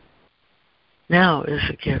 Now is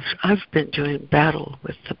a gift. I've been doing battle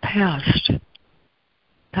with the past.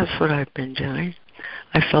 That's what I've been doing.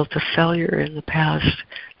 I felt a failure in the past.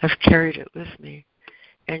 I've carried it with me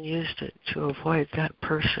and used it to avoid that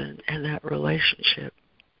person and that relationship.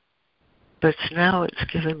 But now it's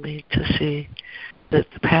given me to see that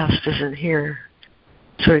the past isn't here.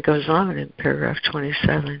 So he goes on in paragraph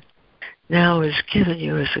 27. Now is given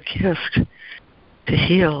you as a gift to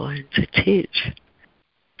heal and to teach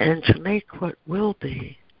and to make what will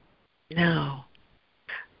be now.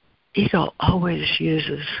 Ego always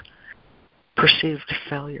uses perceived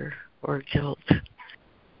failure or guilt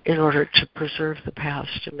in order to preserve the past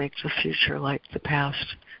and make the future like the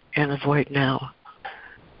past and avoid now.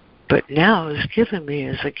 But now is given me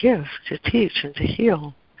as a gift to teach and to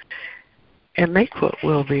heal and make what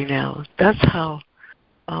will be now. That's how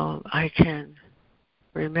I can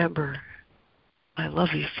remember, I love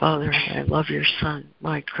you, Father, and I love your Son.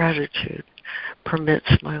 My gratitude permits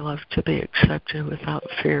my love to be accepted without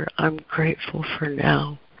fear. I'm grateful for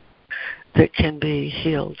now that can be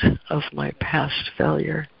healed of my past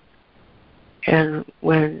failure. And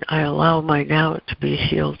when I allow my now to be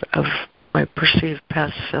healed of my perceived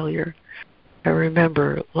past failure, I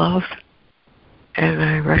remember love, and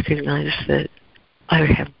I recognize that I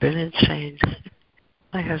have been insane.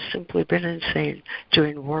 I have simply been insane,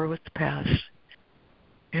 doing war with the past.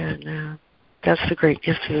 And that's the great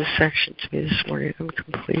gift of this section to me this morning. I'm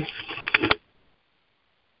complete.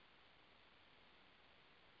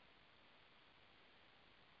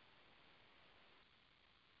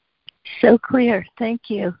 So clear. Thank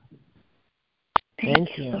you.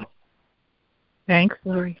 Thank you. Thanks,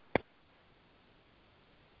 Lori.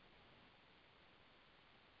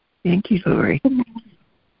 Thank you, Lori.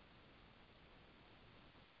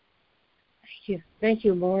 Thank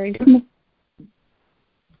you, Lori.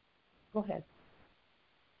 Go ahead.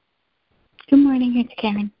 Good morning, it's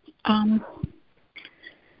Karen. I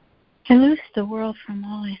loosed the world from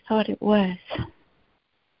all I thought it was.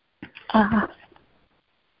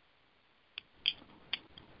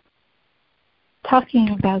 Talking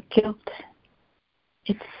about guilt,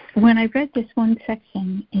 it's when I read this one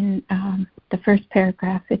section in the first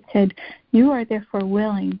paragraph, it said, "You are therefore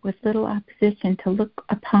willing, with little opposition, to look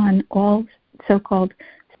upon all so-called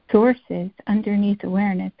sources underneath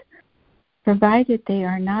awareness, provided they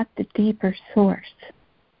are not the deeper source.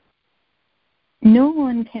 No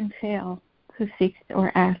one can fail who seeks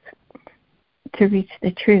or asks to reach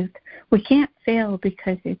the truth. We can't fail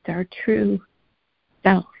because it's our true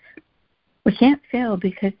self. We can't fail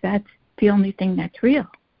because that's the only thing that's real,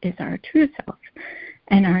 is our true self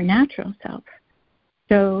and our natural self.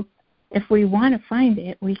 So if we want to find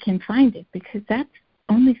it, we can find it because that's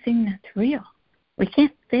the only thing that's real. We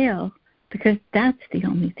can't fail because that's the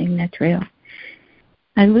only thing that's real.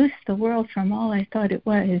 I loosed the world from all I thought it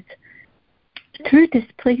was. Through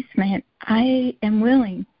displacement, I am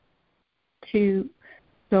willing to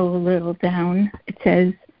go a little down. It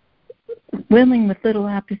says, willing with little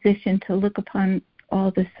opposition to look upon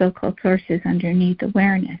all the so-called sources underneath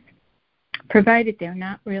awareness, provided they're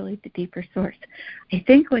not really the deeper source. I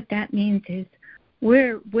think what that means is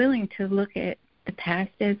we're willing to look at the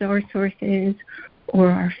past as our sources, or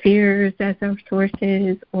our fears as our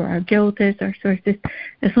sources, or our guilt as our sources,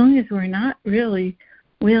 as long as we're not really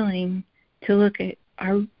willing to look at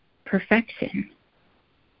our perfection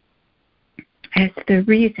as the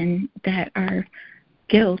reason that our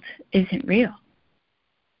guilt isn't real.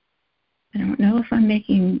 I don't know if I'm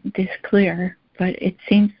making this clear, but it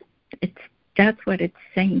seems that's what it's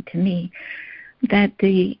saying to me, that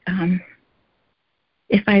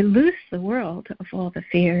if I lose the world of all the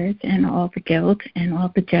fears and all the guilt and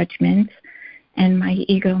all the judgments and my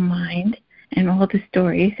ego mind and all the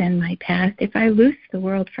stories and my past, if I lose the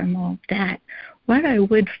world from all of that, what I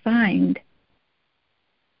would find,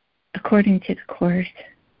 according to the Course,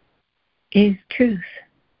 is truth,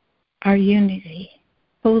 our unity,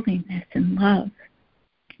 holiness, and love,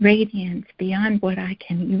 radiance beyond what I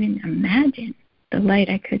can even imagine, the light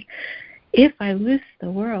I could. If I lose the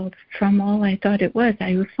world from all I thought it was,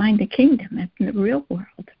 I would find the kingdom in the real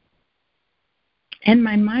world. And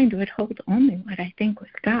my mind would hold only what I think was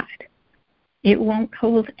God. It won't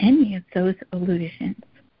hold any of those illusions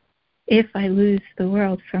if I lose the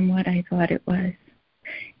world from what I thought it was.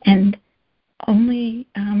 And only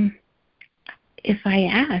if I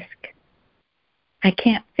ask, I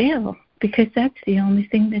can't fail, because that's the only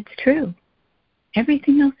thing that's true.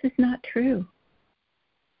 Everything else is not true.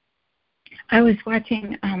 I was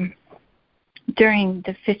watching during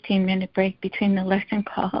the 15-minute break between the lesson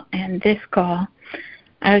call and this call,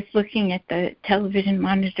 I was looking at the television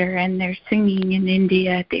monitor, and they're singing in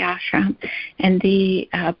India at the ashram, and the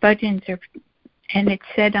bhajans are, and it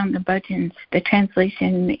said on the bhajans, the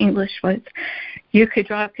translation in English was, you could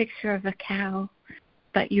draw a picture of a cow,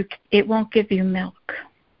 but it won't give you milk.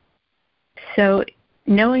 So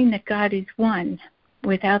knowing that God is one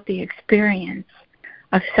without the experience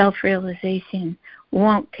of self-realization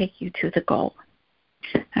won't take you to the goal.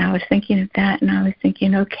 And I was thinking of that, and I was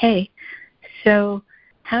thinking, okay, so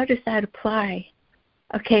how does that apply?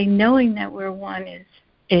 Okay, knowing that we're one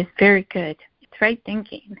is very good. It's right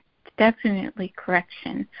thinking. It's definitely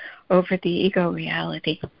correction over the ego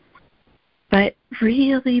reality. But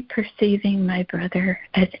really perceiving my brother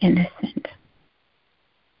as innocent,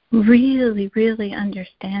 really, really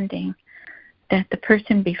understanding that the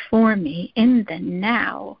person before me in the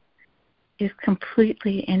now is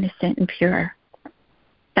completely innocent and pure.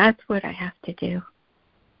 That's what I have to do.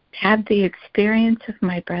 Have the experience of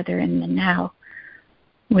my brother in the now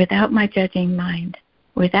without my judging mind,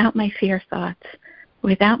 without my fear thoughts,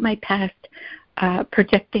 without my past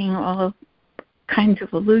projecting all kinds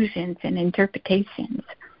of illusions and interpretations.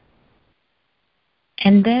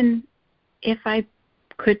 And then if I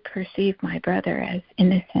could perceive my brother as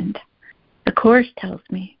innocent, the Course tells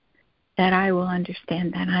me that I will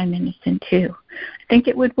understand that I'm innocent too. I think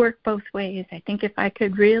it would work both ways. I think if I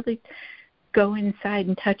could really go inside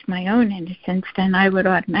and touch my own innocence, then I would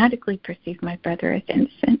automatically perceive my brother as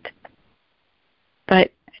innocent.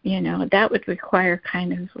 But, that would require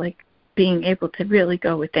kind of like being able to really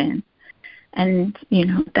go within. And,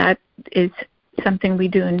 that is something we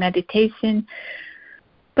do in meditation.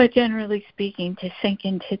 But generally speaking, to sink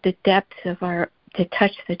into the depths of to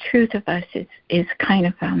touch the truth of us is kind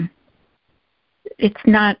of, it's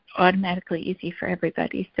not automatically easy for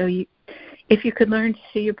everybody. So if you could learn to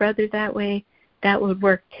see your brother that way, that would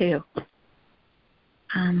work too.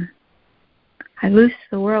 I loose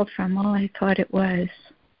the world from all I thought it was.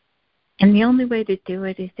 And the only way to do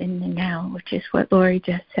it is in the now, which is what Lori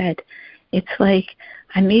just said. It's like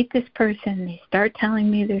I meet this person, they start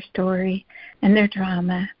telling me their story and their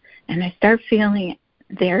drama, and I start feeling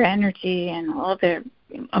their energy and all their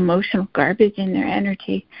emotional garbage in their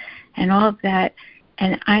energy and all of that,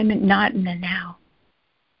 and I'm not in the now.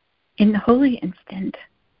 In the holy instant,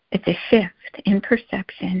 it's a shift in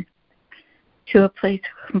perception to a place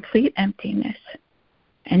of complete emptiness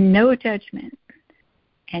and no judgment,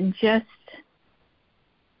 and just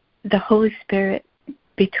the Holy Spirit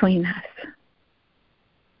between us.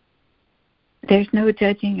 There's no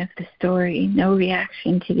judging of the story, no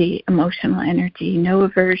reaction to the emotional energy, no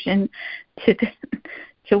aversion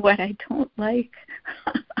to what I don't like.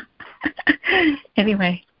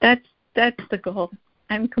 Anyway, that's the goal.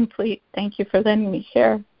 I'm complete. Thank you for letting me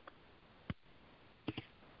share.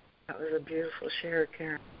 That was a beautiful share,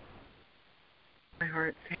 Karen. My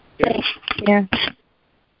heart, thank you. Yeah.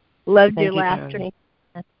 Loved Thank your you, laughter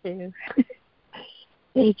too.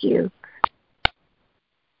 Thank you.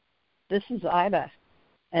 This is Ida,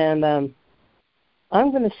 and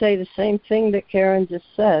I'm going to say the same thing that Karen just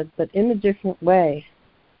said, but in a different way.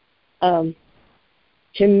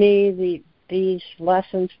 To me, these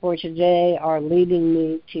lessons for today are leading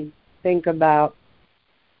me to think about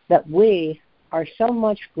that we are so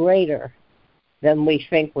much greater than we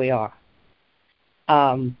think we are.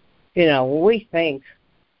 We think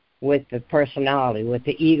with the personality, with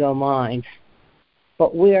the ego mind,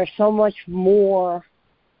 but we are so much more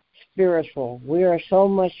spiritual. We are so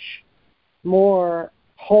much more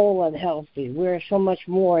whole and healthy. We are so much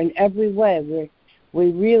more in every way.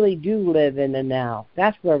 We really do live in the now.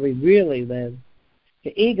 That's where we really live.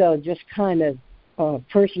 The ego just kind of,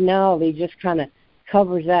 personality just kind of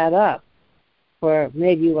covers that up for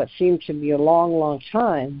maybe what seems to be a long, long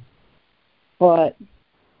time. But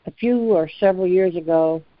a few or several years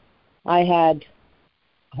ago, I had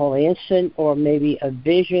a holy instant or maybe a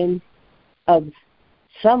vision of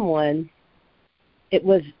someone. It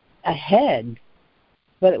was ahead,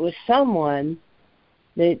 but it was someone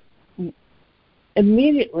that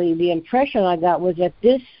immediately the impression I got was that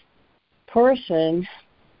this person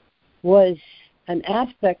was an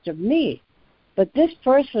aspect of me. But this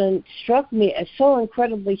person struck me as so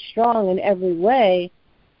incredibly strong in every way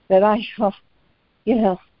that I thought, he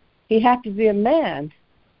had to be a man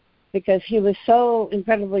because he was so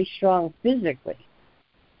incredibly strong physically.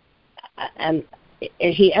 And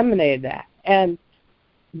he emanated that.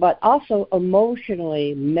 But also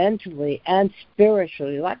emotionally, mentally, and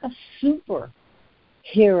spiritually, like a superhero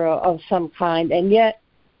of some kind. And yet,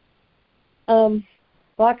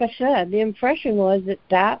 like I said, the impression was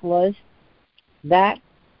that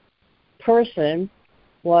person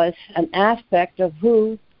was an aspect of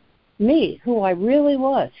who I really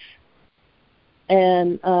was.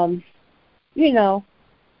 And,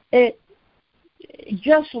 it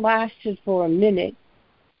just lasted for a minute,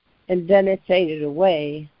 and then it faded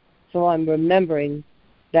away. So I'm remembering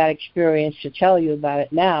that experience to tell you about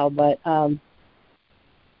it now. But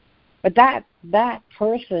that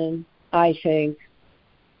person, I think,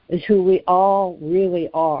 is who we all really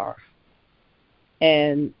are.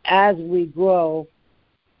 And as we grow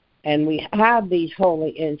and we have these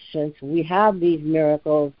holy instants, we have these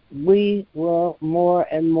miracles, we will more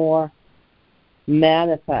and more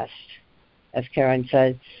manifest, as Karen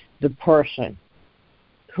said, the person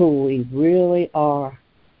who we really are.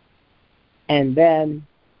 And then,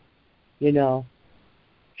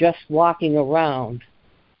 just walking around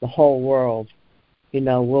the whole world,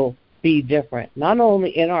 will be different. Not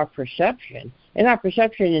only in our perception,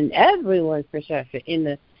 in everyone's perception, in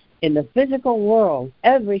the physical world,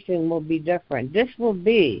 everything will be different. This will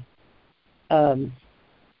be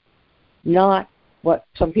not what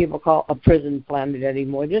some people call a prison planet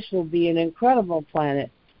anymore. This will be an incredible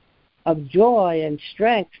planet of joy and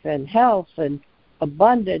strength and health and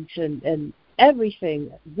abundance and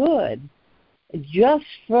everything good, just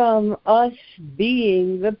from us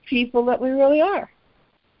being the people that we really are.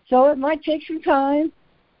 So it might take some time,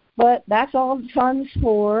 but that's all the time is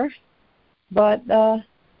for. But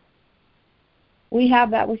we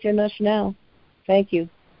have that within us now. Thank you.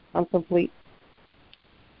 I'm complete.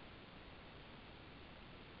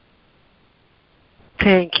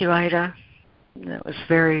 Thank you, Ida. That was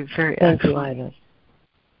very, very Thank you, excellent. Ida.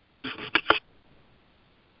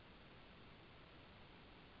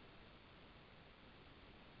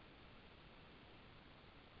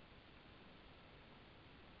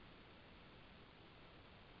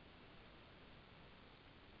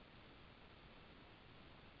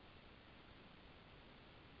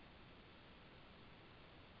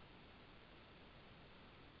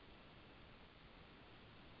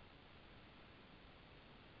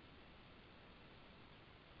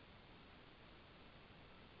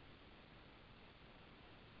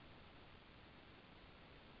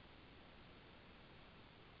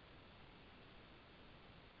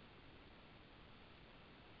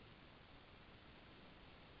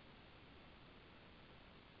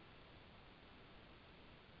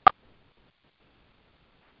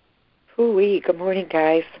 Good morning,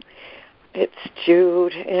 guys. It's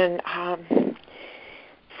Jude, and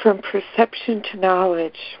from perception to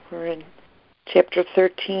knowledge, we're in chapter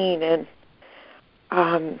 13,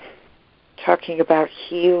 and talking about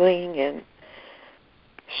healing and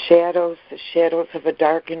shadows, the shadows of a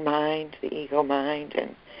darkened mind, the ego mind,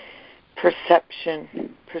 and perception.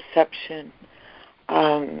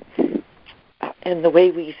 and the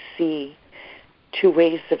way we see, two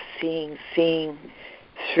ways of seeing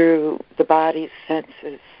through the body's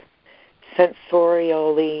senses,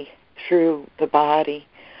 sensorially through the body.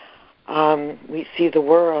 We see the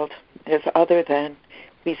world as other than.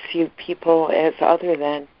 We see people as other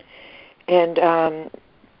than. And,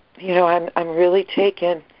 I'm really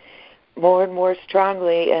taken more and more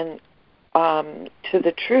strongly and to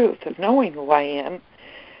the truth of knowing who I am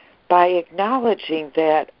by acknowledging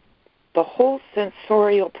that the whole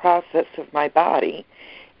sensorial process of my body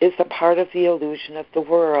is a part of the illusion of the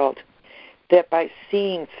world, that by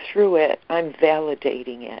seeing through it, I'm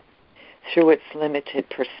validating it through its limited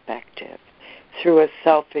perspective, through a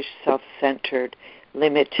selfish, self-centered,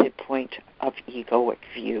 limited point of egoic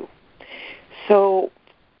view. So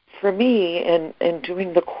for me, in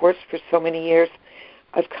doing the Course for so many years,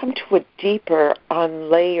 I've come to a deeper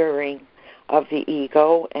unlayering of the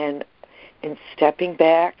ego and in stepping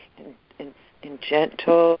back in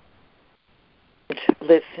gentle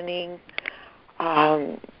listening,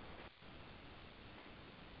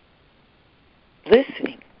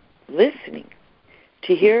 listening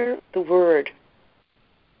to hear the word,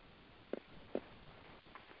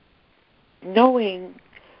 knowing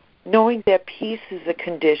that peace is a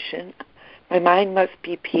condition. My mind must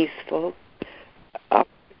be peaceful, a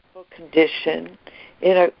peaceful condition,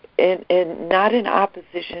 and not in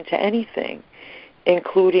opposition to anything,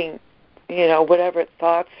 including, whatever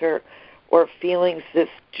thoughts or feelings this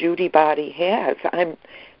Judy body has. I'm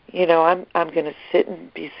going to sit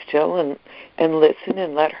and be still and listen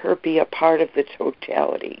and let her be a part of the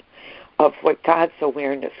totality of what God's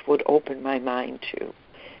awareness would open my mind to,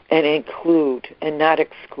 and include and not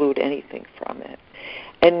exclude anything from it.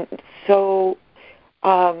 And so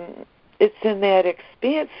it's in that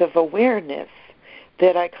expanse of awareness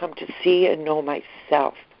that I come to see and know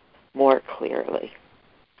myself more clearly.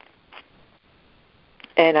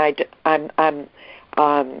 And I'm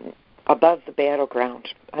above the battleground.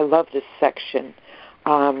 I love this section.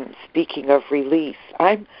 Speaking of release,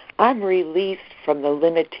 I'm released from the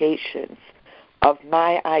limitations of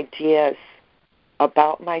my ideas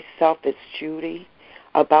about myself as Judy,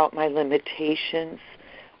 about my limitations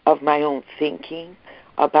of my own thinking,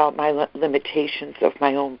 about my limitations of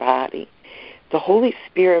my own body. The Holy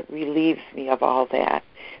Spirit relieves me of all that.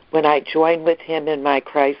 When I join with Him in my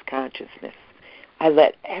Christ consciousness, I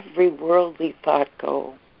let every worldly thought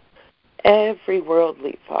go, every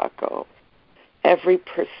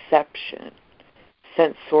perception,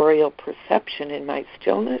 sensorial perception in my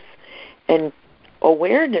stillness, and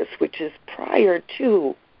awareness, which is prior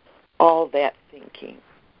to all that thinking.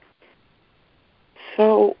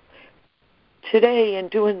 So today, in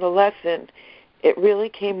doing the lesson, it really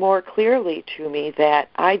came more clearly to me that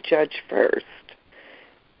I judge first,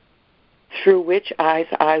 through which eyes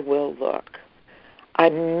I will look. I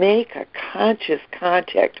make a conscious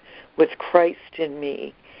contact with Christ in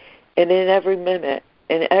me, and in every minute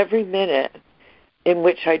in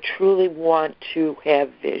which I truly want to have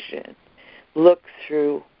vision, look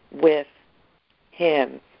through with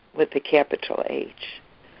Him, with the capital H.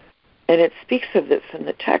 And it speaks of this in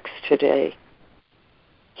the text today.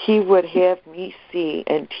 He would have me see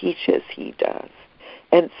and teach as He does,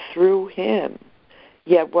 and through Him,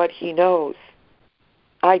 yet what He knows,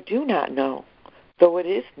 I do not know, though it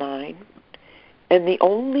is mine. And the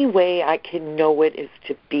only way I can know it is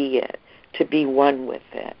to be it, to be one with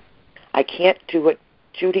it. I can't do it.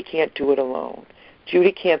 Judy can't do it alone.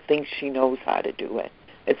 Judy can't think she knows how to do it.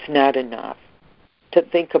 It's not enough. To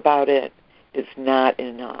think about it is not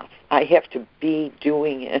enough. I have to be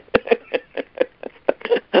doing it.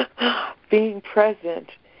 Being present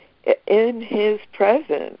in His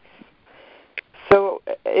presence. So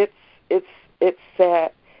it's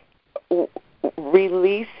that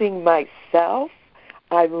releasing myself.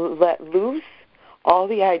 I let loose all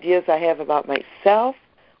the ideas I have about myself,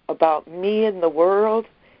 about me and the world.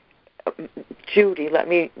 Judy, let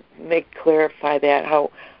me clarify that,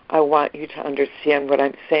 how I want you to understand what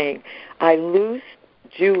I'm saying. I loose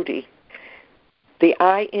Judy, the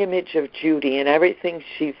I image of Judy and everything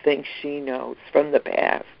she thinks she knows from the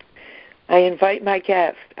past. I invite my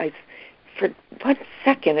guest. For 1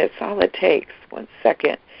 second, it's all it takes, 1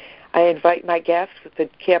 second. I invite my guest with the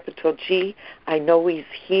capital G. I know he's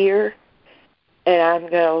here, and I'm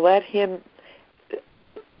going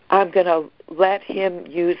to let him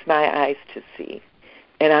use my eyes to see,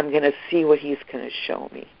 and I'm going to see what he's going to show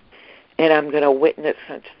me, and I'm going to witness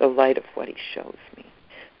unto the light of what he shows me,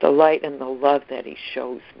 the light and the love that he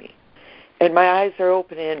shows me. And my eyes are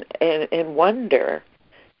open in wonder,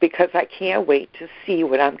 because I can't wait to see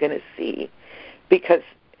what I'm going to see, because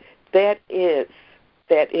that is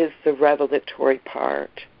that is the revelatory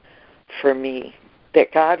part for me,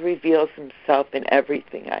 that God reveals himself in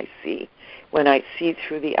everything I see when I see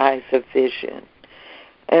through the eyes of vision.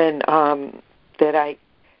 And that I,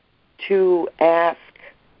 to ask,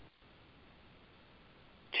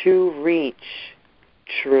 to reach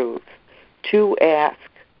truth, to ask.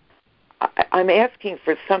 I'm asking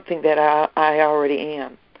for something that I already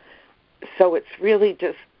am. So it's really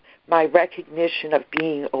just my recognition of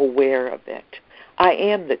being aware of it. I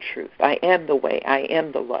am the truth. I am the way. I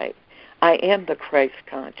am the light. I am the Christ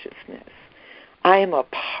consciousness. I am a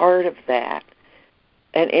part of that.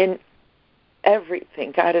 And in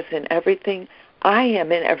everything, God is in everything. I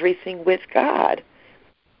am in everything with God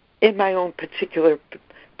in my own particular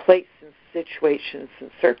place and situations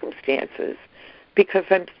and circumstances, because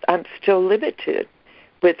I'm still limited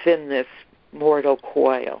within this mortal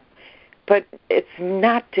coil. But it's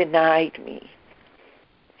not denied me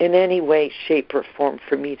in any way, shape, or form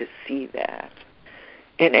for me to see that.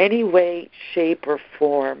 In any way, shape, or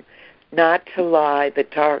form, not to lie the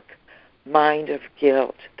dark mind of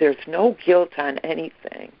guilt. There's no guilt on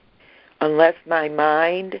anything unless my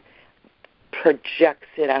mind projects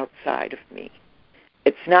it outside of me.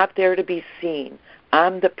 It's not there to be seen.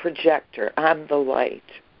 I'm the projector. I'm the light.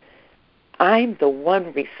 I'm the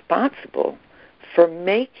one responsible for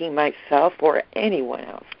making myself or anyone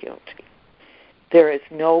else guilty. There is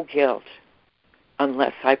no guilt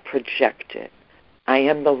unless I project it. I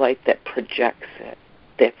am the light that projects it,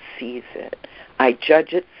 that sees it. I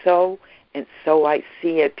judge it so, and so I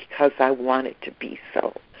see it because I want it to be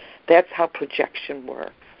so. That's how projection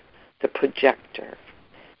works, the projector.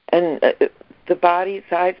 And the body's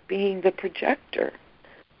eyes being the projector.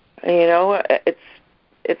 You know,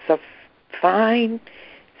 it's a fine,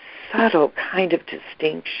 subtle kind of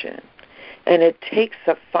distinction. And it takes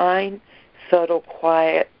a fine, subtle,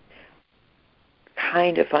 quiet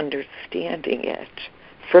kind of understanding it.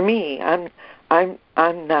 For me, I'm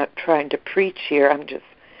not trying to preach here. I'm just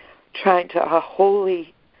trying to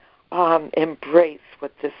wholly embrace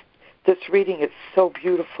what this reading is so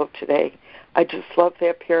beautiful today. I just love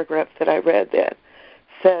that paragraph that I read that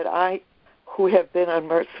said, I, who have been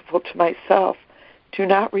unmerciful to myself, do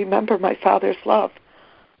not remember my Father's love.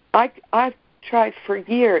 I've tried for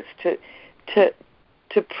years to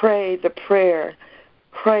pray the prayer,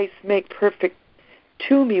 Christ, make perfect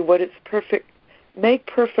to me what is perfect, make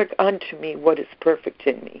perfect unto me what is perfect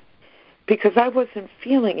in me. Because I wasn't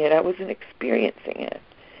feeling it, I wasn't experiencing it.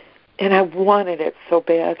 And I wanted it so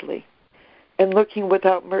badly. And looking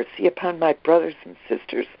without mercy upon my brothers and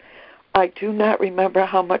sisters, I do not remember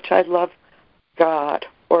how much I love God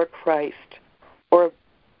or Christ or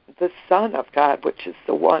the Son of God, which is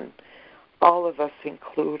the one, all of us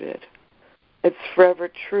included. It's forever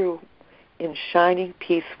true. In shining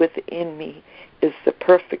peace within me is the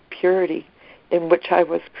perfect purity in which I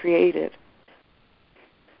was created.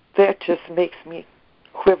 That just makes me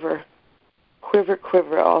quiver, quiver,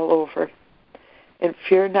 quiver all over. And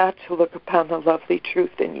fear not to look upon the lovely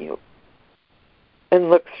truth in you. And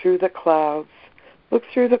look through the clouds. Look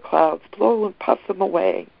through the clouds. Blow and puff them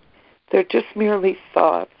away. They're just merely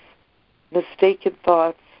thoughts, mistaken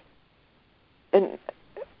thoughts. And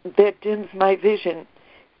that dims my vision.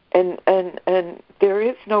 And there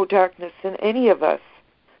is no darkness in any of us.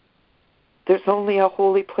 There's only a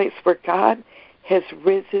holy place where God has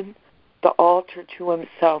risen the altar to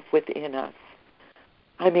himself within us.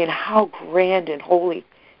 I mean, how grand and holy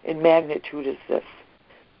in magnitude is this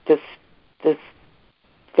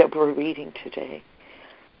that we're reading today.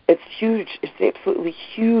 It's huge. It's absolutely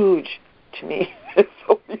huge to me. It's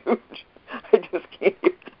so huge. I just can't.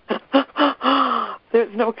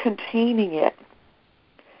 There's no containing it.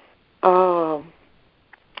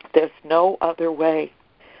 There's no other way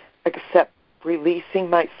except releasing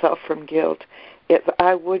myself from guilt. If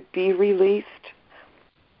I would be released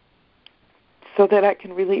so that I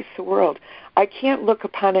can release the world. I can't look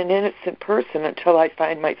upon an innocent person until I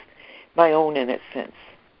find my own innocence.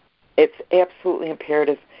 It's absolutely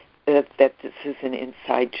imperative that this is an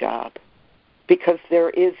inside job, because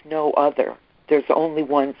there is no other. There's only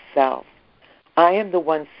one self. I am the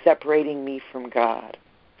one separating me from God,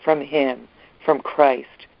 from him, from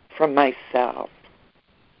Christ, from myself.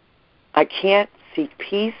 I can't seek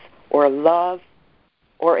peace or love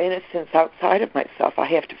or innocence outside of myself. I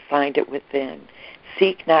have to find it within.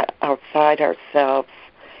 Seek not outside ourselves.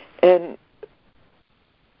 And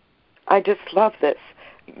I just love this.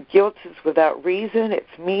 Guilt is without reason.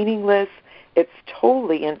 It's meaningless. It's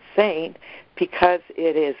totally insane because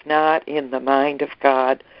it is not in the mind of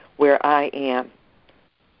God where I am.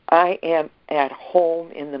 I am at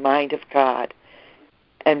home in the mind of God.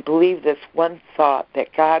 and believe this one thought,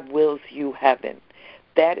 that God wills you heaven.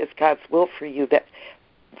 That is God's will for you, that,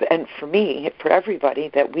 and for me, for everybody,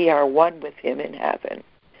 that we are one with him in heaven.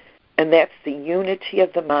 And that's the unity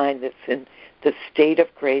of the mind that's in the state of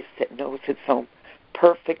grace that knows its own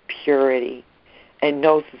perfect purity and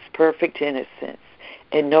knows its perfect innocence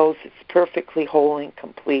and knows it's perfectly whole and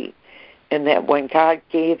complete. And that when God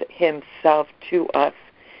gave himself to us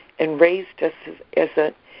and raised us as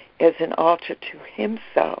an altar to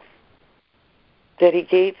himself, that he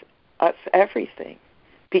gave us everything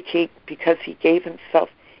because he gave himself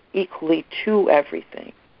equally to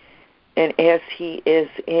everything. And as he is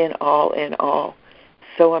in all,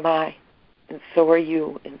 so am I, and so are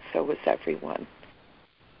you, and so is everyone.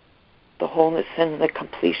 The wholeness and the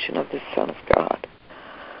completion of the Son of God.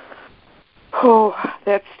 Oh,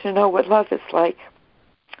 that's to know what love is like.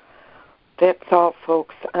 That's all,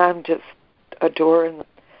 folks. I'm just adoring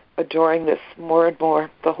this more and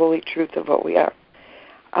more, the holy truth of what we are.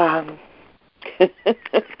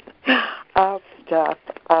 I'll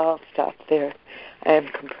stop there. I am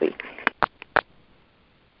complete.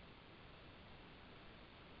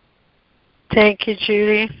 Thank you,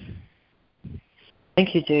 Judy.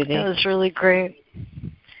 Thank you, Judy. That was really great.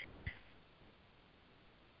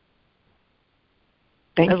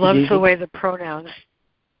 I love the way the pronouns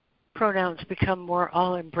become more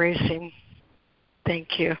all-embracing.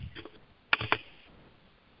 Thank you.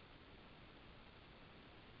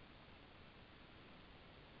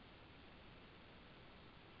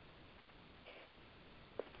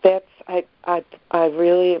 That's I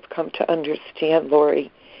really have come to understand,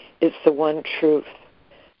 Lori, is the one truth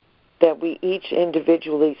that we each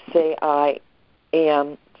individually say I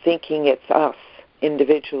am, thinking it's us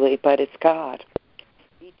individually, but it's God.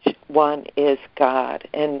 Each one is God,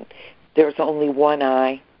 and there's only one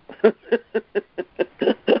I.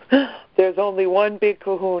 There's only one big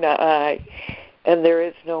kahuna I, and there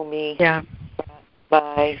is no me. Yeah.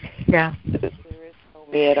 My. Yeah. There is no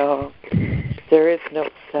me at all. There is no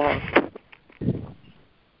self.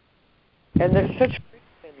 And there's such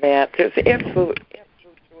freedom in that. There's absolute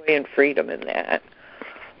joy and freedom in that.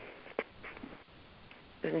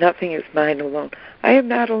 Nothing is mine alone. I am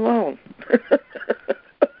not alone.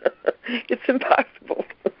 It's impossible.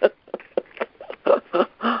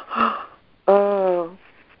 Oh.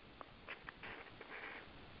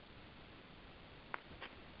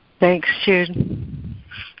 Thanks, Jude.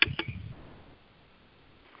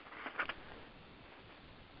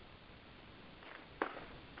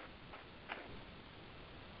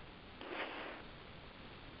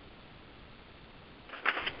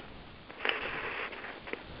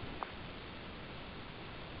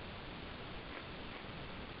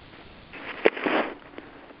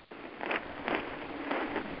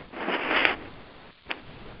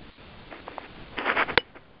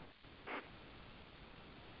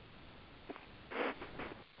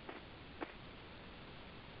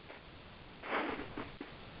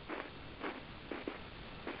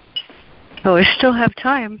 Well, we still have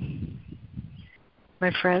time,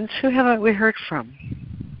 my friends. Who haven't we heard from?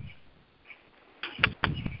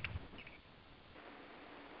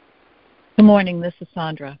 Good morning. This is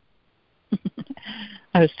Sandra.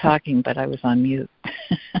 I was talking, but I was on mute.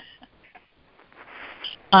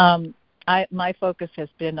 My focus has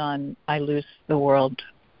been on I loose the world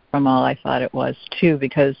from all I thought it was, too,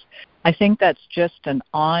 because I think that's just an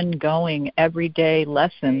ongoing, everyday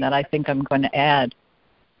lesson that I think I'm going to add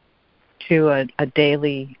to a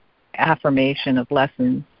daily affirmation of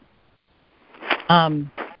lessons.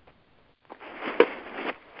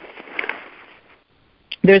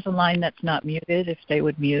 There's a line that's not muted. If they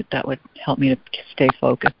would mute, that would help me to stay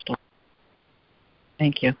focused.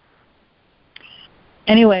 Thank you.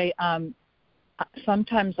 Anyway,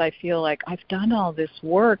 sometimes I feel like I've done all this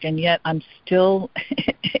work and yet I'm still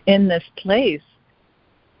in this place.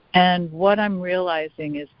 And what I'm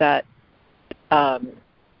realizing is that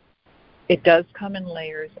it does come in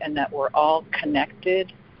layers and that we're all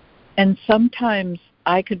connected. And sometimes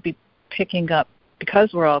I could be picking up,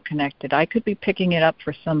 because we're all connected, I could be picking it up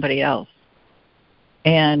for somebody else.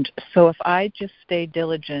 And so if I just stay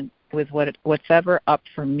diligent with what's ever up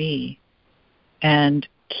for me and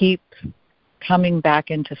keep coming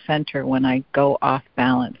back into center when I go off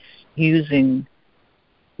balance, using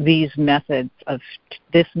this method of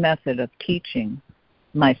teaching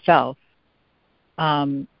myself,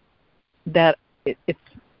 that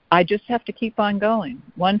I just have to keep on going,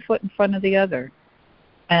 one foot in front of the other,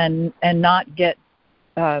 and not get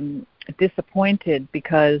disappointed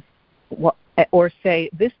because or say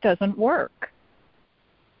this doesn't work,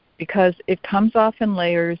 because it comes off in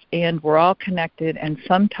layers and we're all connected, and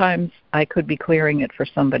sometimes I could be clearing it for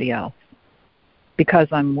somebody else because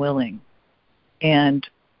I'm willing. And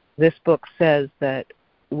this book says that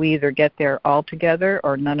we either get there all together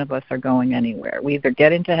or none of us are going anywhere. We either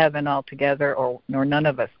get into heaven all together or none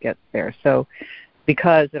of us gets there. So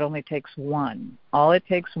because it only takes one. All it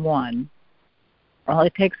takes is one,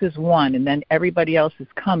 and then everybody else is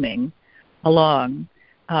coming along,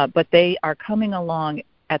 but they are coming along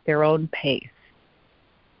at their own pace.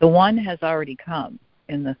 The one has already come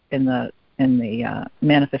in the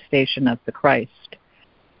manifestation of the Christ,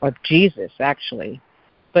 or Jesus actually.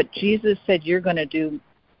 But Jesus said, "You're going to do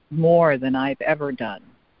more than I've ever done."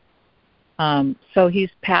 So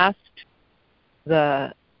he's passed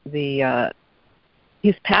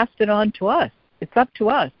he's passed it on to us. It's up to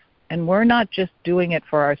us, and we're not just doing it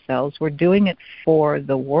for ourselves. We're doing it for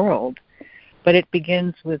the world, but it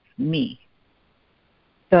begins with me.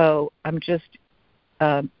 So I'm just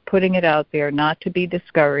putting it out there, not to be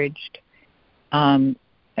discouraged, and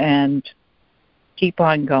keep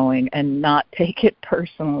on going and not take it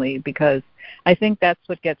personally, because I think that's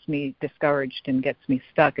what gets me discouraged and gets me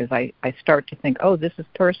stuck, is I start to think, oh, this is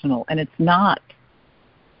personal, and it's not.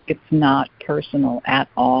 It's not personal at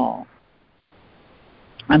all.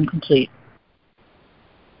 I'm complete.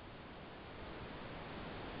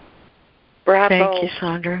 Bravo. Thank you,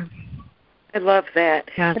 Sandra. I love that.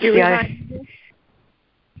 Yeah,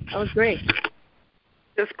 That was great.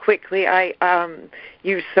 Just quickly,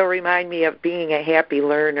 you so remind me of being a happy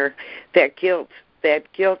learner. That guilt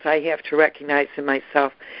I have to recognize in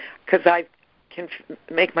myself, because I can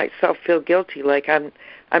make myself feel guilty, like I'm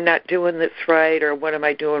not doing this right, or what am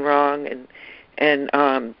I doing wrong, and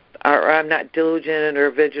or I'm not diligent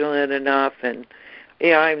or vigilant enough, and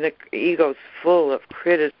the ego's full of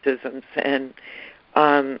criticisms, and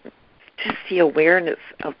just the awareness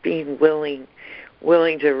of being willing to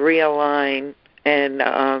realign and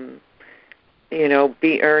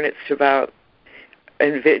be earnest about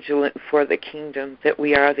and vigilant for the kingdom, that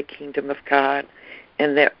we are the kingdom of God,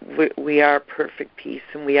 and that we are perfect peace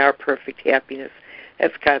and we are perfect happiness.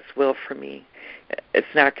 That's God's will for me. It's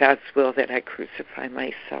not God's will that I crucify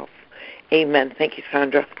myself. Amen. Thank you,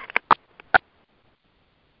 Sandra.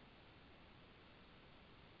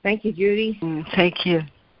 Thank you, Judy. Thank you.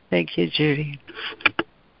 Thank you, Judy.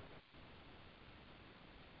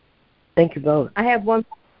 Thank you both. I have one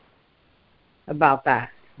about that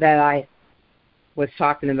I was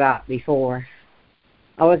talking about before.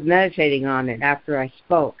 I was meditating on it after I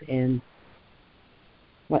spoke, and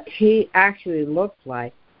what he actually looked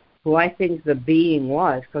like, who I think the being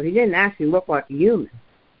was, because he didn't actually look like a human.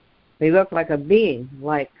 He looked like a being,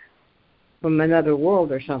 like from another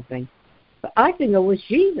world or something. But I think it was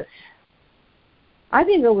Jesus. I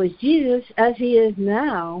think it was Jesus as he is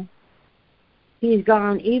now. He's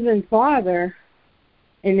gone even farther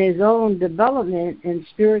in his own development and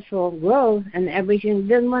spiritual growth and everything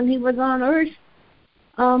than when he was on earth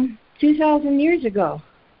 2,000 years ago.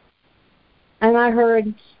 And I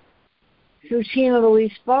heard through Tina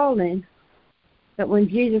Louise Spalding that when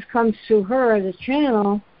Jesus comes through her as a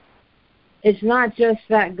channel, it's not just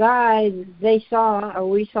that guy they saw or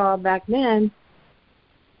we saw back then.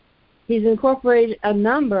 He's incorporated a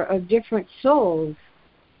number of different souls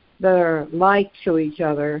that are like to each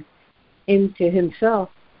other into himself.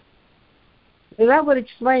 So that would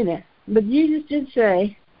explain it. But Jesus did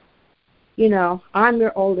say, I'm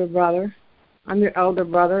your older brother. I'm your elder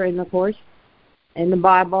brother in the Course. In the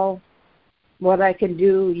Bible, what I can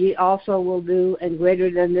do, ye also will do, and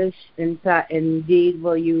greater than this, indeed,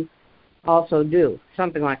 will you also do.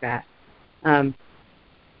 Something like that.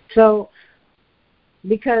 So,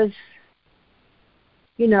 because,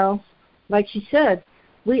 like she said,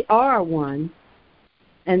 we are one,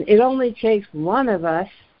 and it only takes one of us,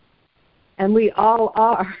 and we all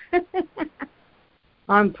are.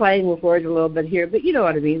 I'm playing with words a little bit here, but you know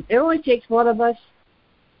what I mean. It only takes one of us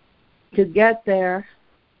to get there,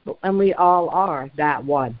 and we all are that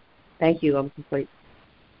one. Thank you. I'm complete.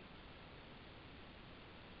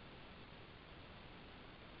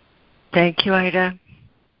 Thank you, Ida.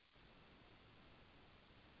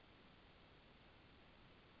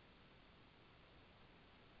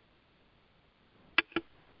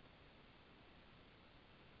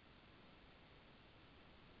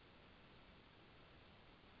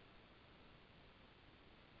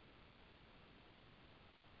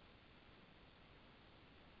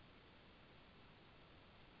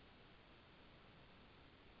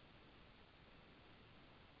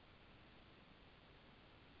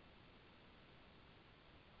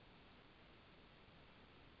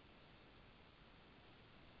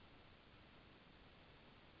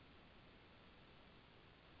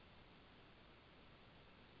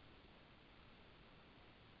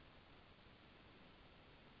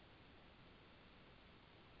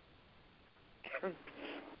 from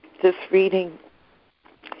this reading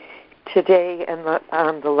today, and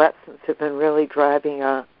the lessons have been really driving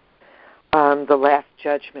the Last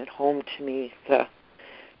Judgment home to me. That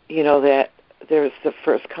there's the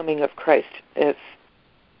first coming of Christ as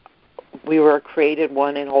we were created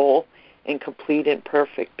one and whole and complete in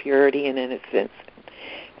perfect purity and innocence.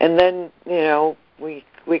 And then,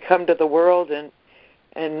 we come to the world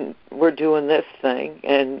and we're doing this thing.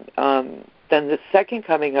 And then the second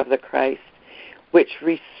coming of the Christ, which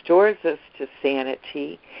restores us to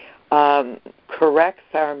sanity, corrects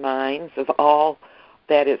our minds of all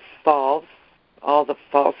that is false, all the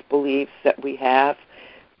false beliefs that we have,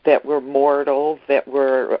 that we're mortal, that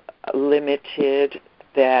we're limited,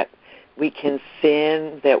 that we can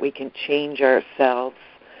sin, that we can change ourselves,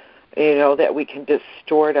 that we can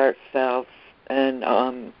distort ourselves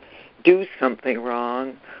and do something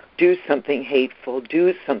wrong, do something hateful,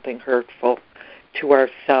 do something hurtful to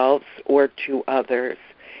ourselves or to others,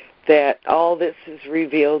 that all this is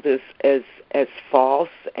revealed as false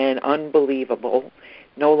and unbelievable,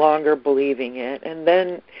 no longer believing it. And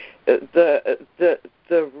then the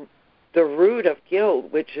root of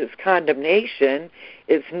guilt, which is condemnation,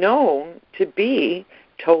 is known to be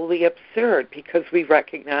totally absurd because we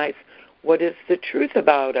recognize what is the truth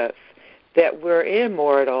about us, that we're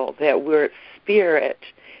immortal, that we're spirit,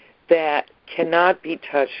 that cannot be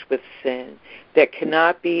touched with sin, that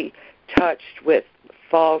cannot be touched with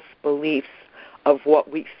false beliefs of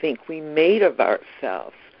what we think we made of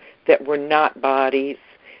ourselves, that we're not bodies,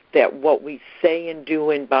 that what we say and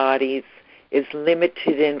do in bodies is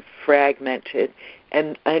limited and fragmented,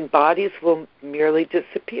 and bodies will merely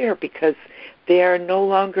disappear because they are no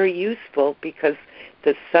longer useful, because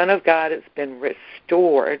the Son of God has been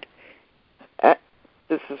restored.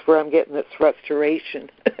 This is where I'm getting this restoration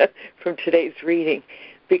from today's reading,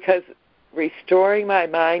 because restoring my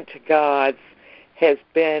mind to God's has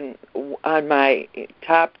been on my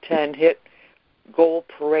top 10 hit goal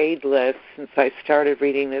parade list since I started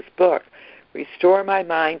reading this book. Restore my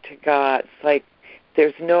mind to God. It's like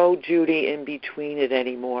there's no Judy in between it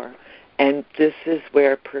anymore. And this is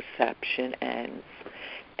where perception ends.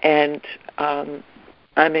 And I'm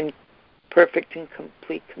in perfect and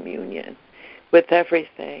complete communion with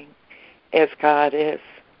everything as God is,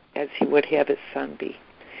 as he would have his Son be.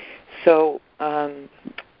 So I'm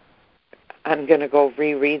going to go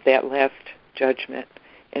reread that Last Judgment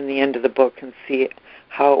in the end of the book and see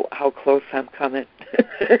how close I'm coming.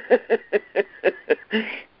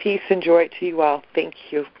 Peace and joy to you all. Thank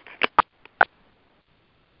you.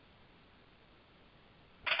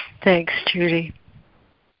 Thanks, Judy.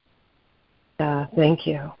 Thank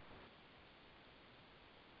you.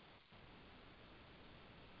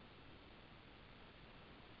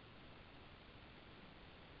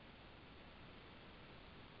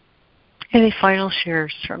 Any final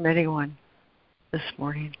shares from anyone this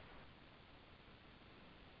morning?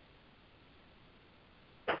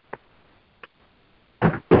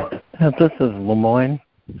 This is Lemoyne,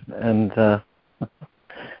 and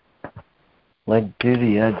like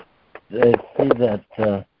Judy, I see that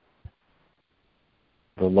the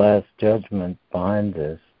Last Judgment behind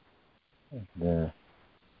this, to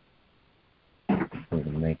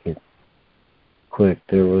make it quick,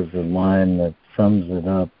 there was a line that sums it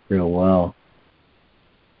up real well.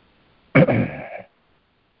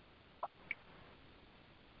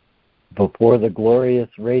 Before the glorious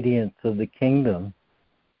radiance of the kingdom,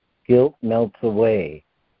 guilt melts away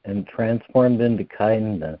and transformed into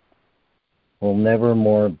kindness will never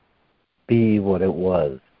more be what it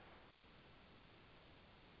was.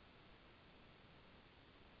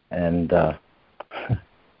 And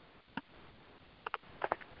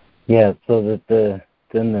so that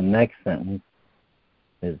then the next sentence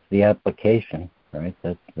is the application, right?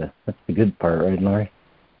 That's the good part, right, Lori?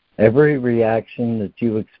 Every reaction that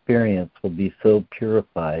you experience will be so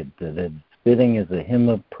purified that it's fitting as a hymn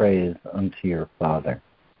of praise unto your Father.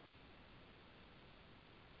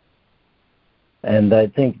 And I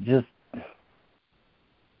think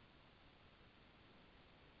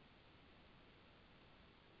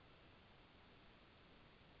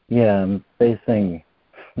I'm facing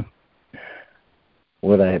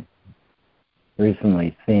what I've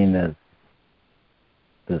recently seen as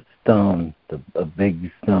the stone, a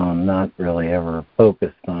big stone, not really ever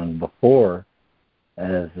focused on before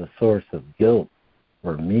as a source of guilt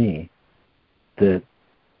for me, that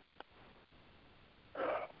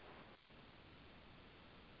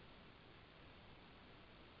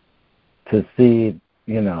to see,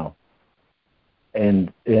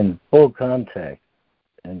 and in full context,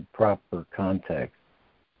 in proper context,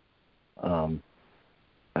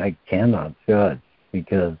 I cannot judge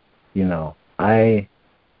because, I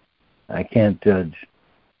can't judge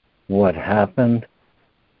what happened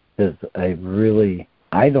because I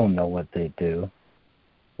don't know what they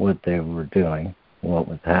were doing, what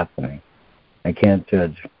was happening. I can't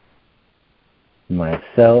judge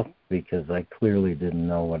myself because I clearly didn't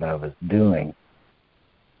know what I was doing.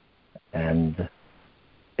 And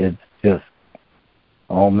it's just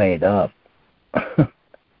all made up.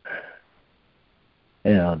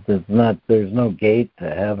 There's no gate to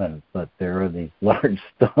heaven, but there are these large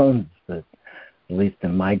stones that, at least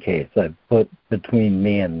in my case, I've put between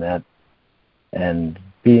me and that, and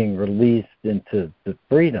being released into the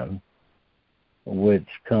freedom which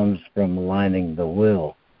comes from aligning the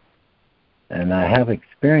will. And I have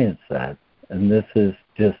experienced that, and this is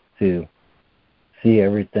just to see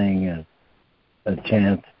everything as a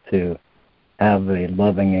chance to have a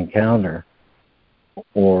loving encounter,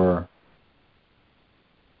 or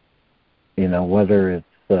whether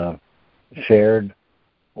it's shared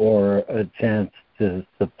or a chance to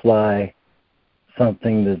supply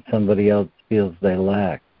something that somebody else feels they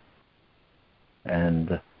lack.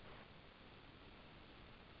 And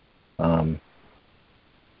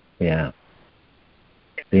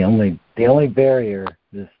the only barrier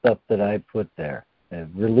is stuff that I put there. And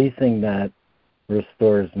releasing that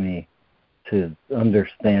restores me to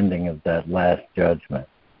understanding of that last judgment,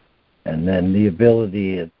 and then the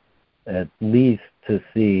ability at least to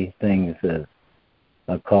see things as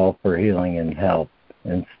a call for healing and help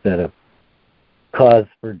instead of cause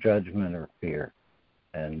for judgment or fear.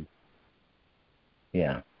 And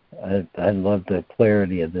I love the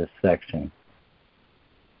clarity of this section.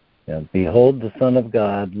 Behold the Son of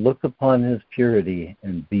God, look upon his purity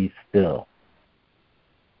and be still.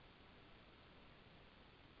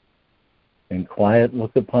 In quiet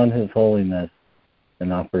look upon his holiness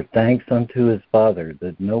and offer thanks unto his Father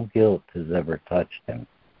that no guilt has ever touched him.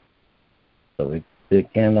 So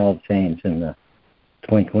it can all change in the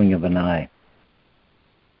twinkling of an eye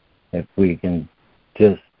if we can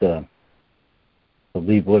just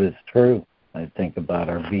believe what is true, I think, about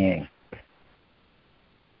our being.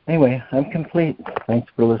 Anyway, I'm complete.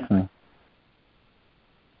 Thanks for listening.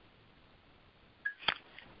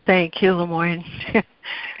 Thank you, Lemoyne.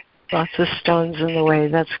 Lots of stones in the way.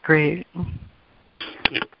 That's great.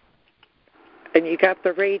 And you got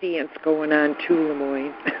the radiance going on too,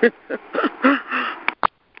 Lemoyne.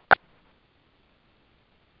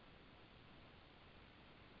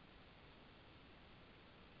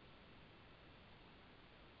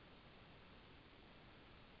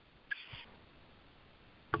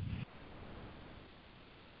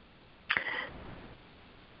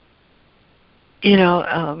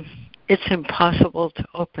 It's impossible to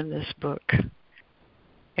open this book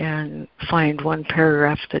and find one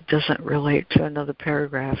paragraph that doesn't relate to another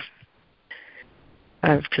paragraph.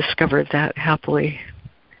 I've discovered that happily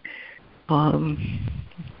over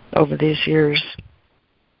these years.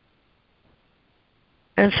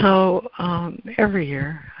 And so every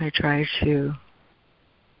year I try to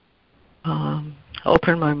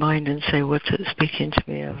open my mind and say, what's it speaking to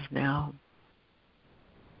me of now?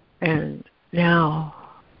 And now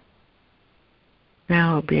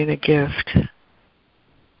being a gift,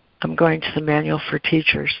 I'm going to the Manual for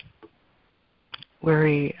Teachers, where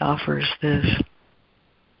he offers this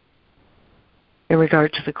in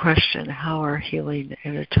regard to the question, how are healing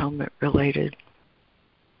and atonement related?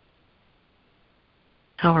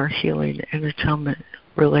 How are healing and atonement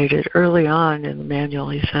related? Early on in the manual,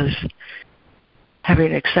 he says,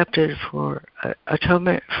 having accepted for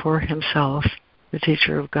atonement for himself, the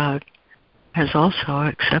teacher of God has also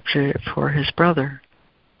accepted it for his brother.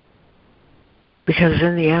 Because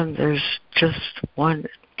in the end, there's just one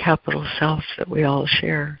capital self that we all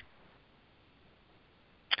share.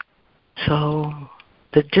 So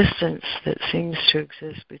the distance that seems to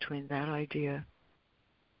exist between that idea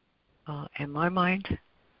and my mind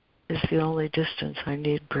is the only distance I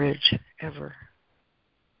need bridge ever.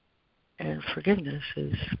 And forgiveness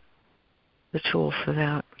is the tool for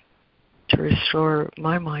that, to restore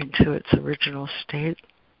my mind to its original state.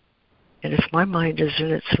 And if my mind is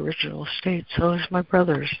in its original state, so is my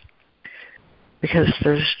brother's, because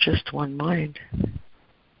there's just one mind.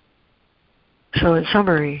 So in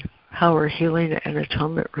summary, how are healing and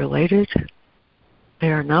atonement related? They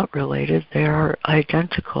are not related. They are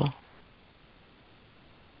identical.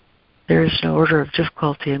 There is no order of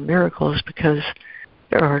difficulty in miracles because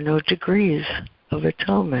there are no degrees of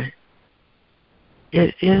atonement.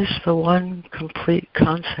 It is the one complete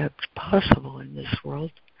concept possible in this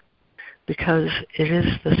world because it is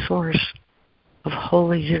the source of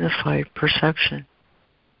wholly unified perception.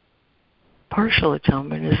 Partial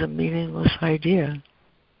atonement is a meaningless idea.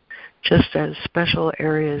 just as special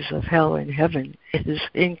areas of hell and heaven is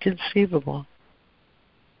inconceivable.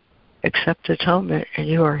 Accept atonement and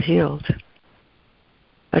you are healed.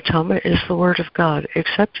 Atonement is the Word of God.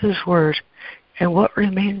 Accept His Word, and what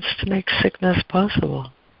remains to make sickness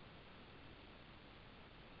possible?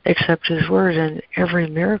 Accept His Word, and every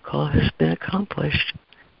miracle has been accomplished.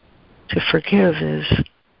 To forgive is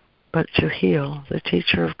but to heal. The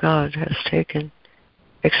teacher of God has taken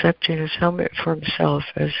accepting atonement for Himself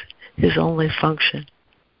as His only function.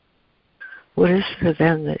 What is there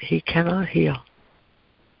then that He cannot heal?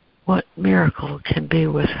 What miracle can be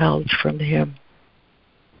withheld from Him?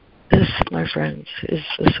 This, my friends, is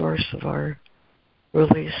the source of our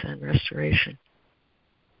release and restoration.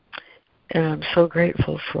 And I'm so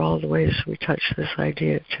grateful for all the ways we touch this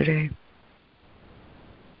idea today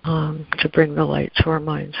to bring the light to our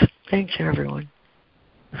minds. Thank you, everyone,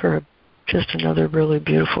 for just another really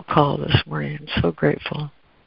beautiful call this morning. I'm so grateful.